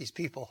reteach these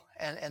people,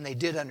 and they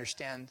did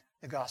understand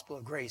the gospel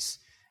of grace.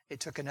 It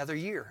took another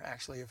year,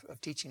 actually,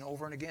 of teaching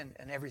over and again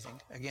and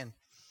everything again.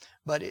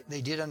 But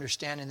they did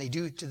understand, and they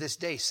do to this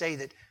day say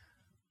that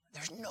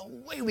there's no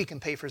way we can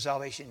pay for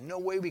salvation, no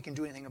way we can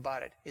do anything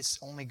about it. It's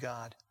only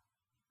God.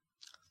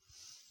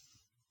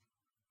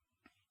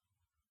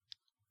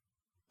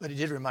 But it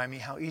did remind me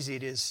how easy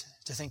it is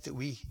to think that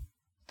we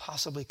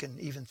possibly can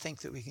even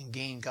think that we can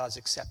gain God's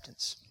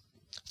acceptance.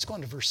 Let's go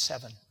on to verse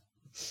 7.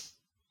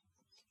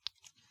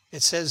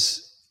 It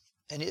says,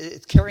 and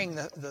it's carrying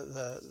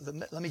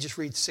let me just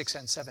read 6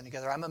 and 7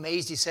 together. I'm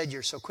amazed, he said,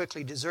 you're so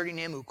quickly deserting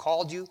him who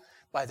called you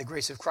by the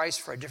grace of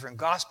Christ for a different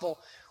gospel,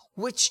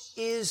 which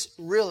is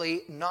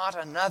really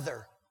not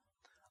another.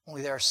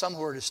 Only there are some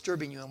who are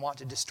disturbing you and want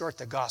to distort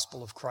the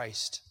gospel of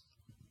Christ.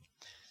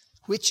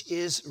 Which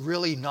is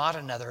really not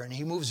another. And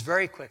he moves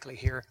very quickly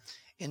here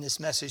in this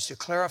message to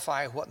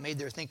clarify what made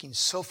their thinking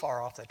so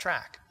far off the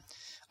track.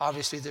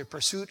 Obviously, their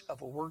pursuit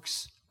of a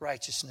works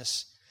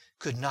righteousness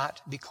could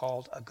not be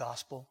called a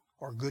gospel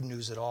or good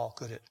news at all,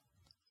 could it?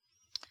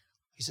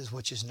 He says,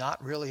 which is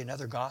not really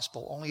another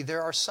gospel. Only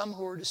there are some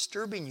who are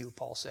disturbing you,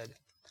 Paul said.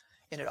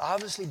 And it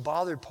obviously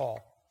bothered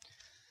Paul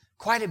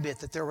quite a bit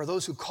that there were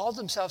those who called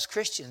themselves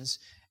Christians,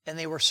 and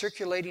they were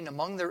circulating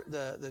among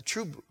the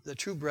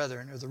true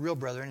brethren, or the real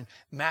brethren,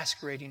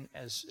 masquerading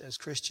as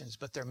Christians,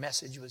 but their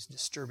message was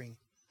disturbing.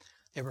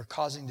 They were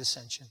causing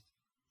dissension.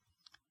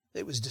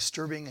 It was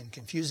disturbing and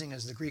confusing,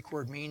 as the Greek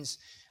word means.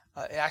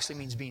 It actually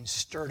means being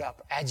stirred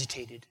up,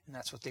 agitated, and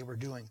that's what they were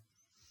doing.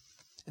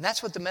 And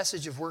that's what the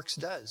message of works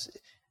does.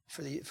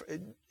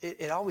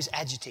 It always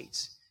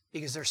agitates,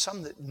 because there's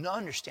some that don't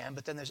understand,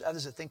 but then there's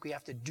others that think we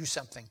have to do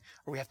something,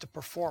 or we have to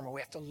perform, or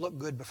we have to look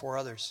good before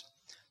others.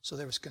 So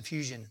there was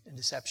confusion and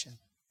deception.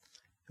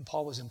 And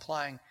Paul was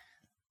implying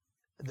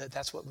that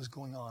that's what was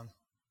going on.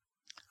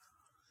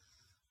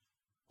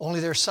 Only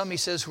there are some, he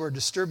says, who are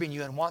disturbing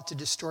you and want to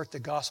distort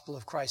the gospel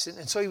of Christ.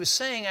 And so he was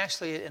saying,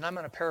 actually, and I'm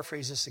going to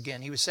paraphrase this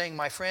again. He was saying,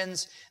 my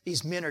friends,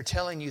 these men are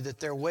telling you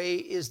that their way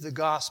is the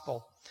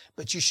gospel,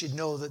 but you should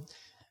know that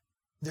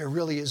there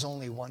really is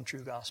only one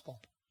true gospel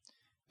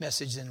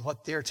message, and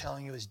what they're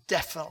telling you is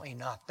definitely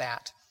not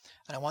that.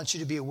 And I want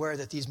you to be aware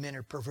that these men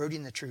are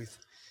perverting the truth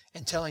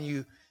and telling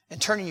you and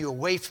turning you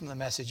away from the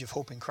message of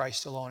hope in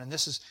Christ alone. And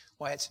this is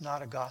why it's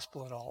not a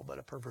gospel at all, but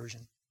a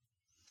perversion.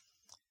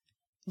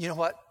 You know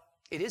what?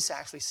 It is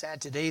actually sad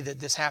today that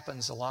this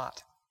happens a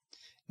lot.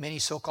 Many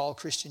so-called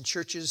Christian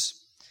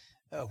churches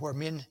where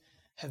men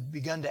have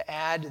begun to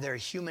add their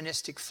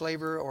humanistic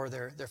flavor or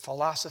their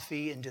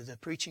philosophy into the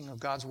preaching of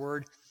God's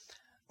Word,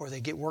 or they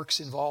get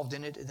works involved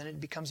in it, and then it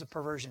becomes a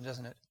perversion,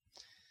 doesn't it?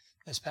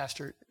 As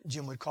Pastor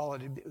Jim would call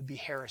it, it would be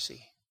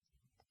heresy.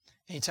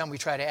 Anytime we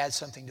try to add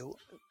something to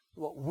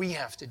what we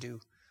have to do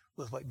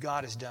with what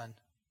God has done,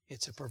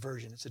 it's a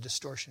perversion, it's a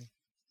distortion.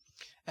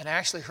 And I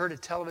actually heard a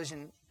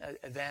television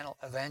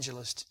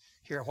evangelist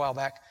here a while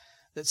back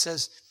that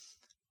says,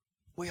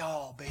 we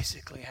all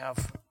basically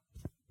have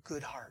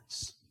good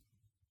hearts.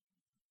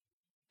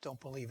 Don't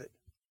believe it.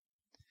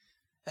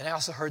 And I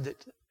also heard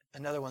that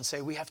another one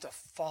say, we have to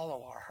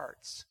follow our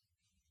hearts.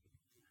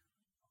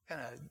 What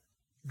kind of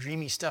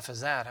dreamy stuff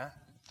is that, huh?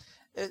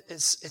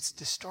 It's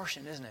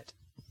distortion, isn't it?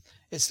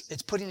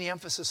 It's putting the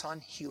emphasis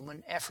on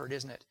human effort,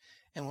 isn't it?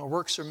 And when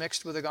works are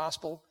mixed with the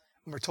gospel,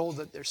 and we're told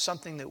that there's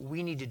something that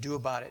we need to do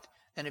about it,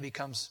 then it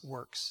becomes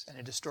works and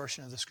a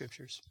distortion of the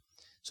Scriptures.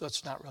 So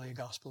it's not really a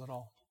gospel at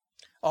all.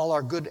 All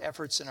our good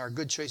efforts and our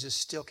good choices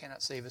still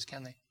cannot save us,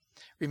 can they?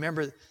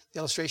 Remember the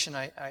illustration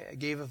I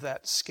gave of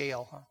that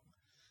scale, huh?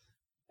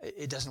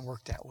 It doesn't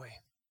work that way.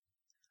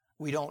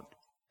 We don't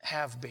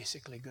have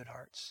basically good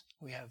hearts.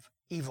 We have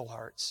evil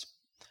hearts.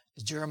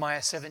 As Jeremiah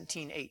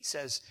 17:8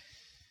 says,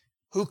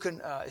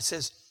 it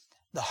says,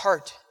 the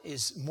heart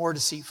is more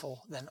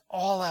deceitful than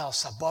all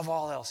else, above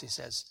all else, he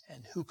says.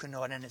 And who can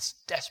know it? And it's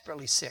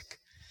desperately sick.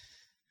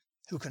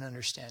 Who can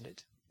understand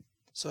it?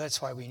 So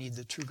that's why we need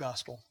the true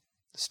gospel,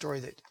 the story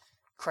that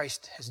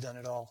Christ has done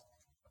it all.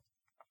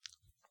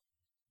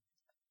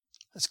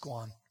 Let's go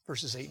on,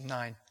 verses 8 and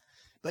 9.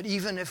 But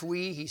even if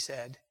we, he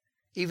said,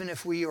 even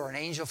if we or an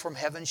angel from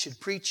heaven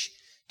should preach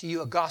to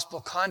you a gospel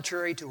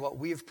contrary to what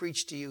we have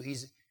preached to you,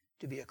 he's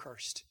to be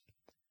accursed.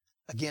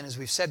 Again, as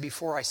we've said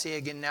before, I say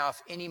again now,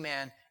 if any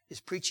man is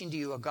preaching to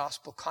you a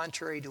gospel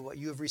contrary to what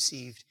you have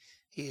received,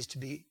 he is to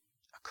be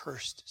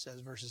accursed,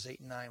 says verses 8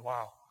 and 9.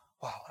 Wow,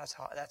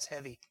 that's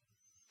heavy.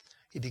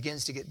 He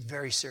begins to get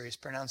very serious,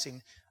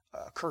 pronouncing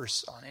a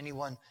curse on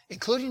anyone,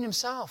 including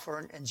himself or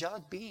an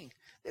angelic being,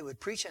 that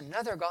would preach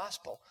another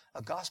gospel,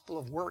 a gospel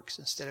of works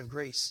instead of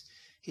grace.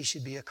 He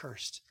should be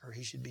accursed, or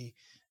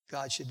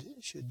God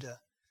should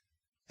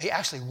he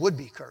actually would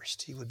be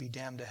cursed. He would be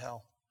damned to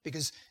hell.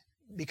 Because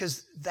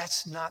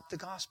that's not the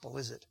gospel,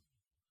 is it?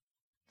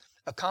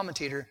 A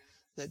commentator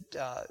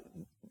that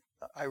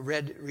I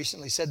read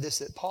recently said this,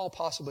 that Paul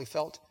possibly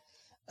felt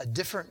a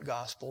different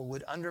gospel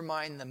would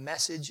undermine the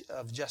message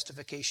of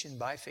justification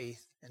by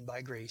faith and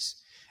by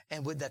grace,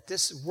 and that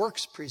this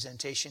works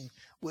presentation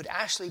would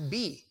actually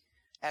be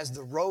as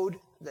the road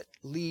that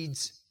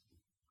leads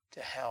to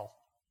hell.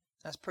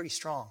 That's pretty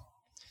strong.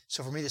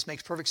 So for me, this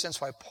makes perfect sense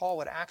why Paul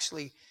would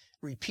actually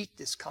repeat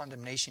this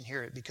condemnation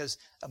here, because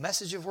a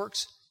message of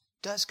works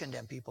does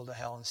condemn people to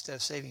hell instead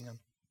of saving them.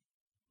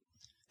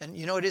 And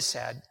you know, it is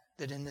sad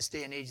that in this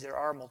day and age there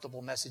are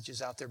multiple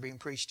messages out there being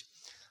preached.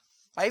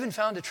 I even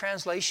found a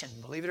translation,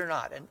 believe it or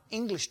not, an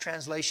English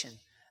translation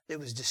that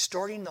was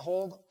distorting the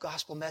whole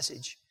gospel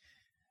message.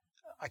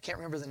 I can't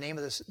remember the name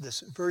of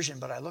this version,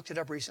 but I looked it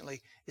up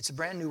recently. It's a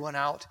brand new one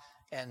out,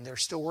 and they're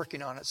still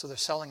working on it, so they're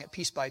selling it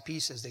piece by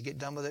piece as they get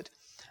done with it.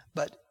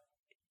 But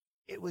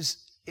it was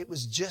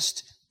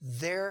just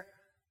their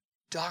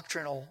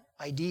doctrinal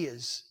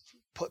ideas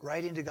put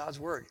right into God's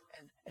Word,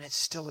 and it's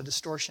still a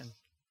distortion,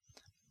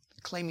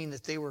 claiming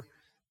that they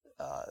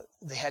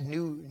had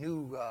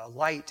new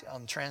light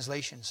on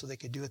translation, so they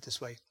could do it this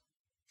way.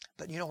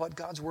 But you know what?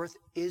 God's Word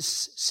is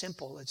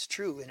simple. It's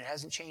true, and it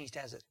hasn't changed,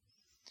 has it?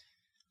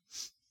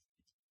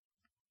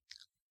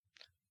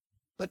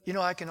 But you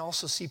know, I can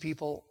also see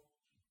people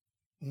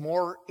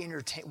more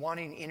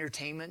wanting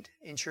entertainment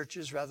in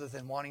churches rather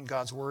than wanting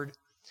God's Word.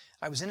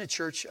 I was in a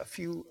church a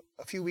few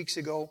weeks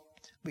ago.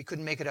 We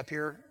couldn't make it up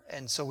here,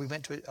 and so we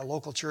went to a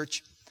local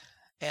church,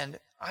 and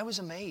I was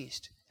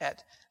amazed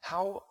at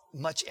how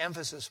much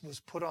emphasis was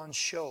put on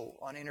show,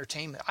 on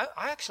entertainment.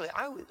 I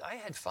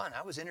had fun.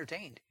 I was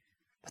entertained.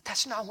 But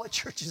that's not what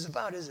church is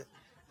about, is it?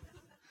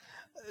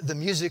 The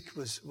music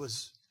was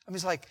it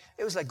was like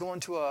going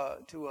to a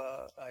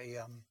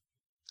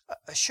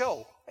a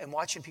show and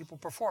watching people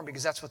perform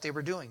because that's what they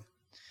were doing.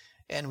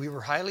 And we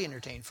were highly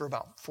entertained for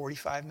about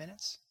 45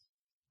 minutes.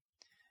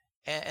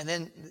 And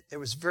then there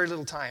was very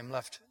little time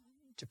left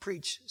to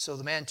preach. So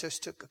the man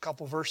just took a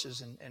couple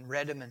verses and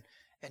read them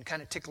and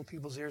kind of tickled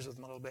people's ears with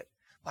them a little bit.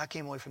 I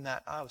came away from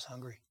that, I was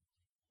hungry.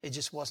 It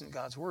just wasn't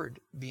God's word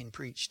being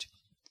preached.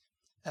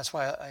 That's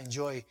why I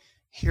enjoy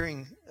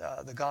hearing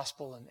the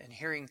gospel and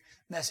hearing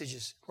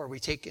messages where we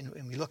take and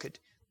we look at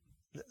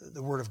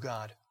the word of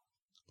God.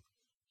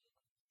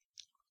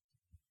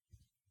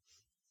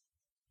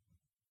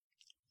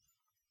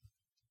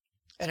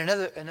 And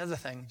another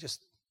thing,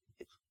 just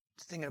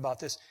thinking about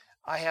this,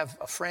 I have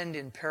a friend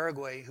in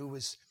Paraguay who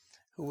was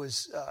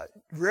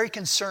very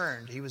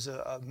concerned. He was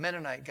a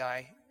Mennonite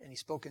guy, and he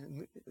spoke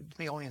to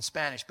me only in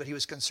Spanish, but he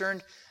was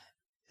concerned.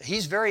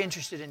 He's very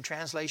interested in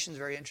translations,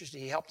 very interested.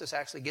 He helped us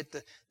actually get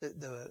the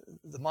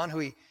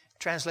Manhui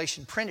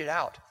translation printed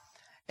out.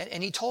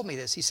 And he told me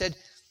this. He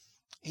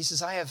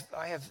says,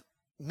 I have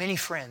many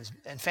friends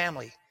and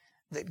family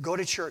that go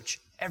to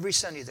church every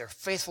Sunday. They're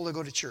faithful to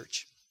go to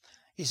church.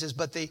 He says,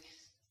 but they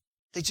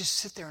just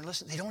sit there and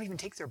listen. They don't even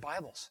take their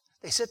Bibles.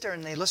 They sit there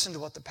and they listen to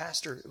what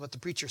the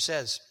preacher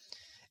says.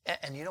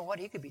 And you know what?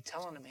 He could be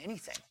telling them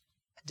anything,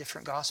 a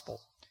different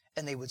gospel.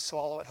 And they would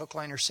swallow it hook,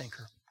 line, or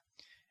sinker.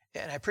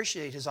 And I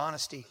appreciate his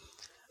honesty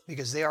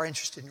because they are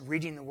interested in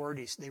reading the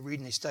Word. They read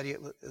and they study it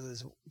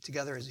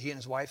together as he and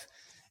his wife,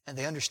 and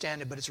they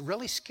understand it. But it's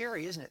really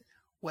scary, isn't it,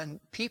 when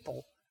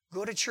people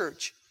go to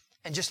church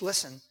and just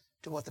listen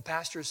to what the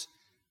pastor's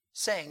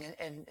saying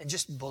and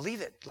just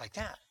believe it like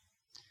that.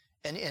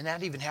 And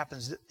that even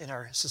happens in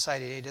our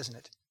society today, doesn't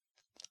it?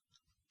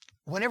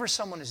 Whenever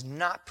someone is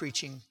not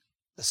preaching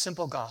the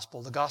simple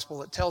gospel, the gospel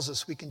that tells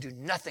us we can do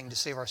nothing to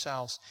save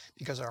ourselves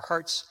because our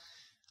hearts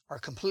are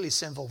completely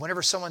sinful.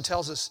 Whenever someone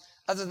tells us,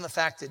 other than the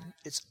fact that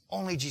it's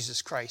only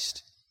Jesus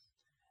Christ,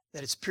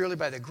 that it's purely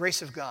by the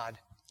grace of God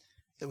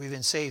that we've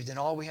been saved, and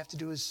all we have to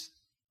do is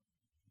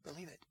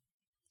believe it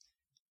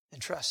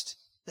and trust,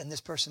 then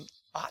this person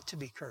ought to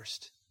be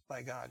cursed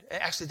by God.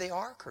 Actually, they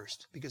are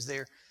cursed because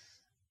they're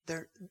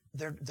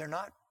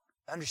not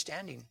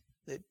understanding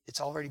that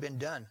it's already been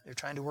done. They're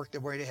trying to work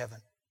their way to heaven.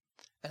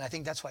 And I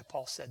think that's why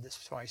Paul said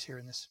this twice here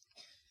in this.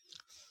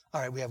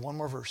 All right, we have one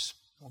more verse.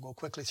 We'll go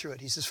quickly through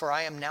it. He says, for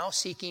I am now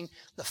seeking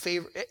the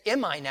favor.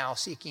 Am I now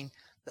seeking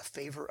the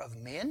favor of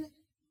men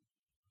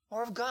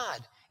or of God?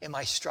 Am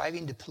I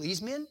striving to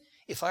please men?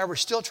 If I were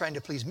still trying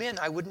to please men,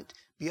 I wouldn't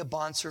be a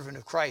bondservant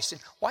of Christ.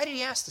 And why did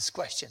he ask this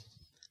question?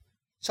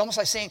 It's almost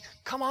like saying,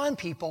 come on,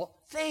 people,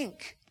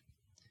 think.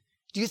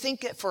 Do you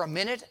think that for a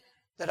minute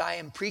that I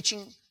am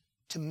preaching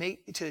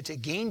to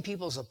gain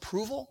people's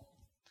approval?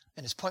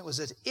 And his point was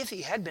that if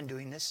he had been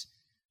doing this,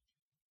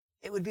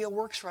 it would be a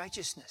works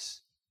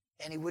righteousness.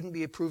 And he wouldn't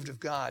be approved of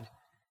God.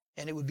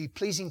 And it would be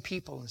pleasing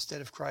people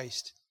instead of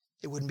Christ.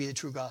 It wouldn't be the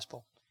true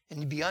gospel. And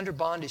he'd be under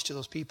bondage to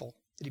those people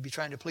that he'd be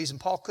trying to please. And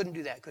Paul couldn't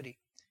do that, could he?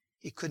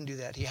 He couldn't do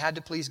that. He had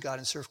to please God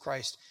and serve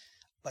Christ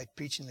by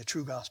preaching the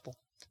true gospel.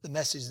 The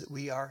message that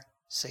we are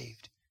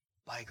saved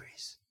by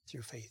grace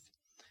through faith.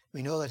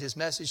 We know that his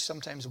message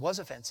sometimes was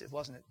offensive,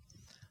 wasn't it?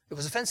 It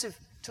was offensive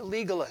to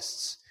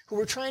legalists who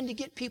were trying to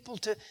get people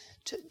to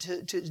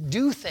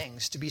do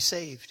things to be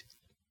saved.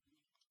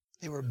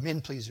 They were men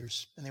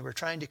pleasers, and they were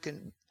trying to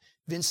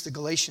convince the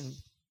Galatian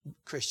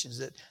Christians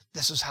that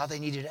this was how they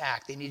needed to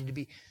act. They needed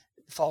to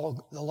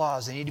follow the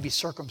laws. They needed to be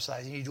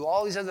circumcised. They needed to do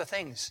all these other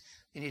things.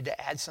 They needed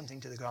to add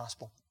something to the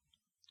gospel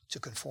to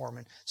conform.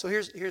 And so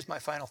here's my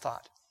final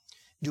thought.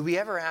 Do we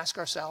ever ask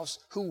ourselves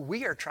who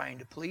we are trying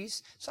to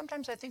please?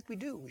 Sometimes I think we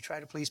do. We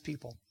try to please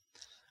people.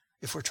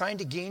 If we're trying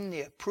to gain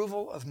the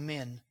approval of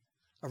men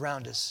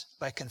around us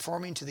by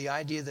conforming to the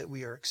idea that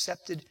we are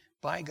accepted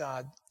by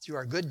God through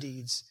our good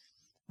deeds,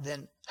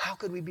 then how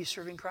could we be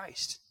serving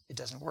Christ? It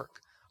doesn't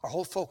work. Our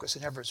whole focus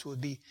and efforts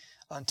would be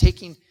on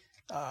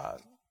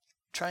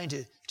trying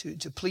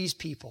to please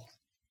people,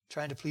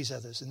 trying to please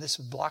others. And this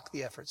would block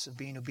the efforts of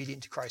being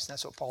obedient to Christ. And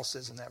that's what Paul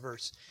says in that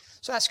verse.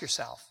 So ask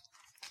yourself,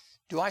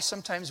 do I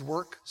sometimes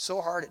work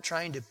so hard at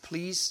trying to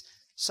please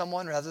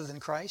someone rather than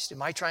Christ?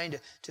 Am I trying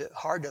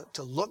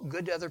to look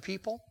good to other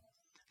people?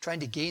 Trying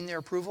to gain their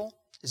approval?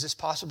 Is this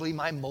possibly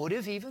my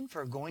motive even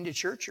for going to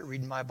church or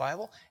reading my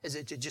Bible? Is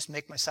it to just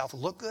make myself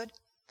look good?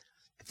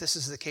 If this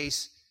is the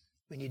case,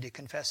 we need to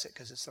confess it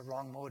because it's the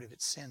wrong motive.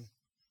 It's sin.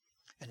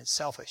 And it's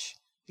selfish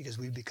because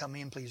we've become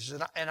men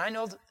pleasers. And I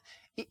know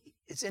that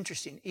it's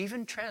interesting.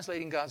 Even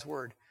translating God's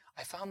Word,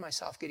 I found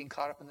myself getting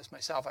caught up in this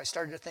myself. I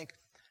started to think,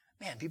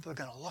 man, people are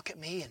going to look at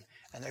me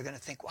and they're going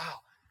to think,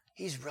 wow,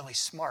 he's really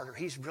smart or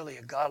he's really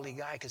a godly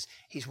guy because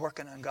he's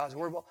working on God's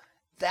Word. Well,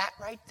 that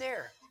right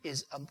there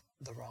is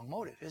the wrong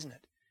motive, isn't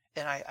it?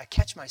 And I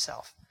catch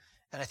myself.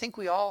 And I think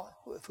we all,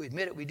 if we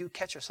admit it, we do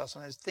catch ourselves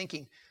sometimes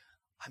thinking,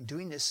 I'm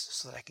doing this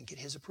so that I can get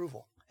his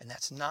approval. And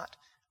that's not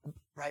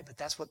right, but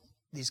that's what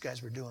these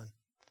guys were doing.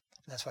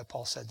 And that's why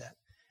Paul said that.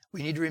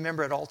 We need to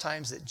remember at all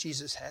times that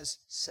Jesus has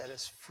set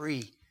us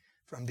free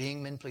from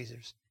being men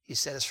pleasers. He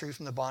set us free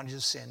from the bondage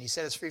of sin. He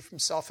set us free from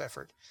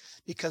self-effort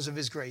because of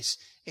his grace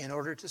in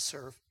order to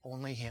serve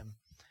only him.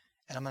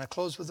 And I'm going to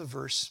close with a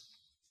verse.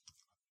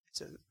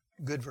 It's a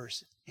good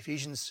verse.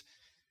 Ephesians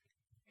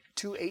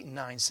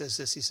 2:8-9 says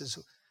this. He says,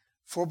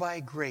 "For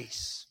by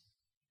grace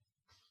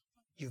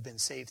you've been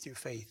saved through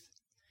faith,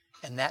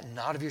 and that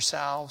not of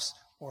yourselves,"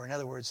 or in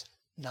other words,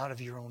 not of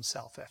your own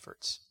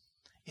self-efforts.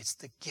 It's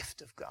the gift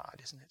of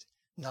God, isn't it?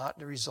 Not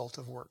the result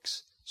of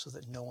works, so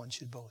that no one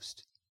should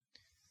boast.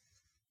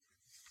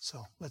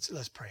 So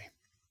let's pray.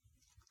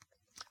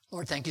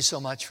 Lord, thank you so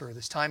much for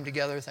this time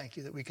together. Thank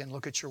you that we can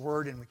look at your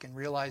word and we can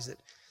realize that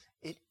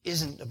it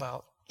isn't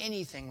about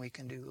anything we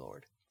can do,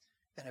 Lord.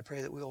 And I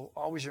pray that we'll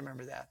always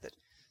remember that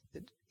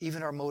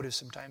even our motives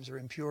sometimes are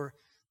impure.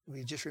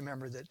 We just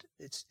remember that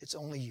it's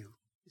only you.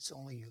 It's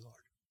only you,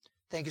 Lord.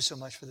 Thank you so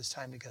much for this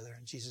time together.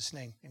 In Jesus'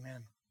 name,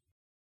 amen.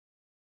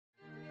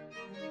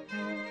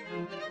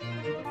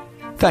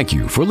 Thank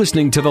you for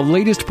listening to the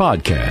latest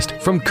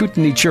podcast from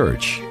Kootenai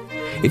Church.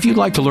 If you'd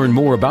like to learn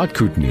more about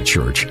Kootenai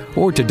Church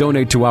or to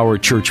donate to our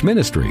church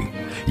ministry,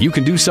 you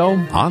can do so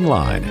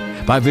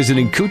online by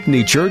visiting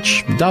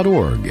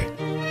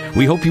kootenaichurch.org.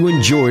 We hope you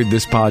enjoyed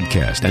this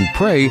podcast and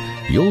pray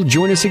you'll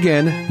join us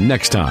again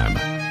next time.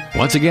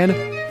 Once again,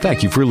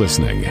 thank you for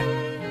listening.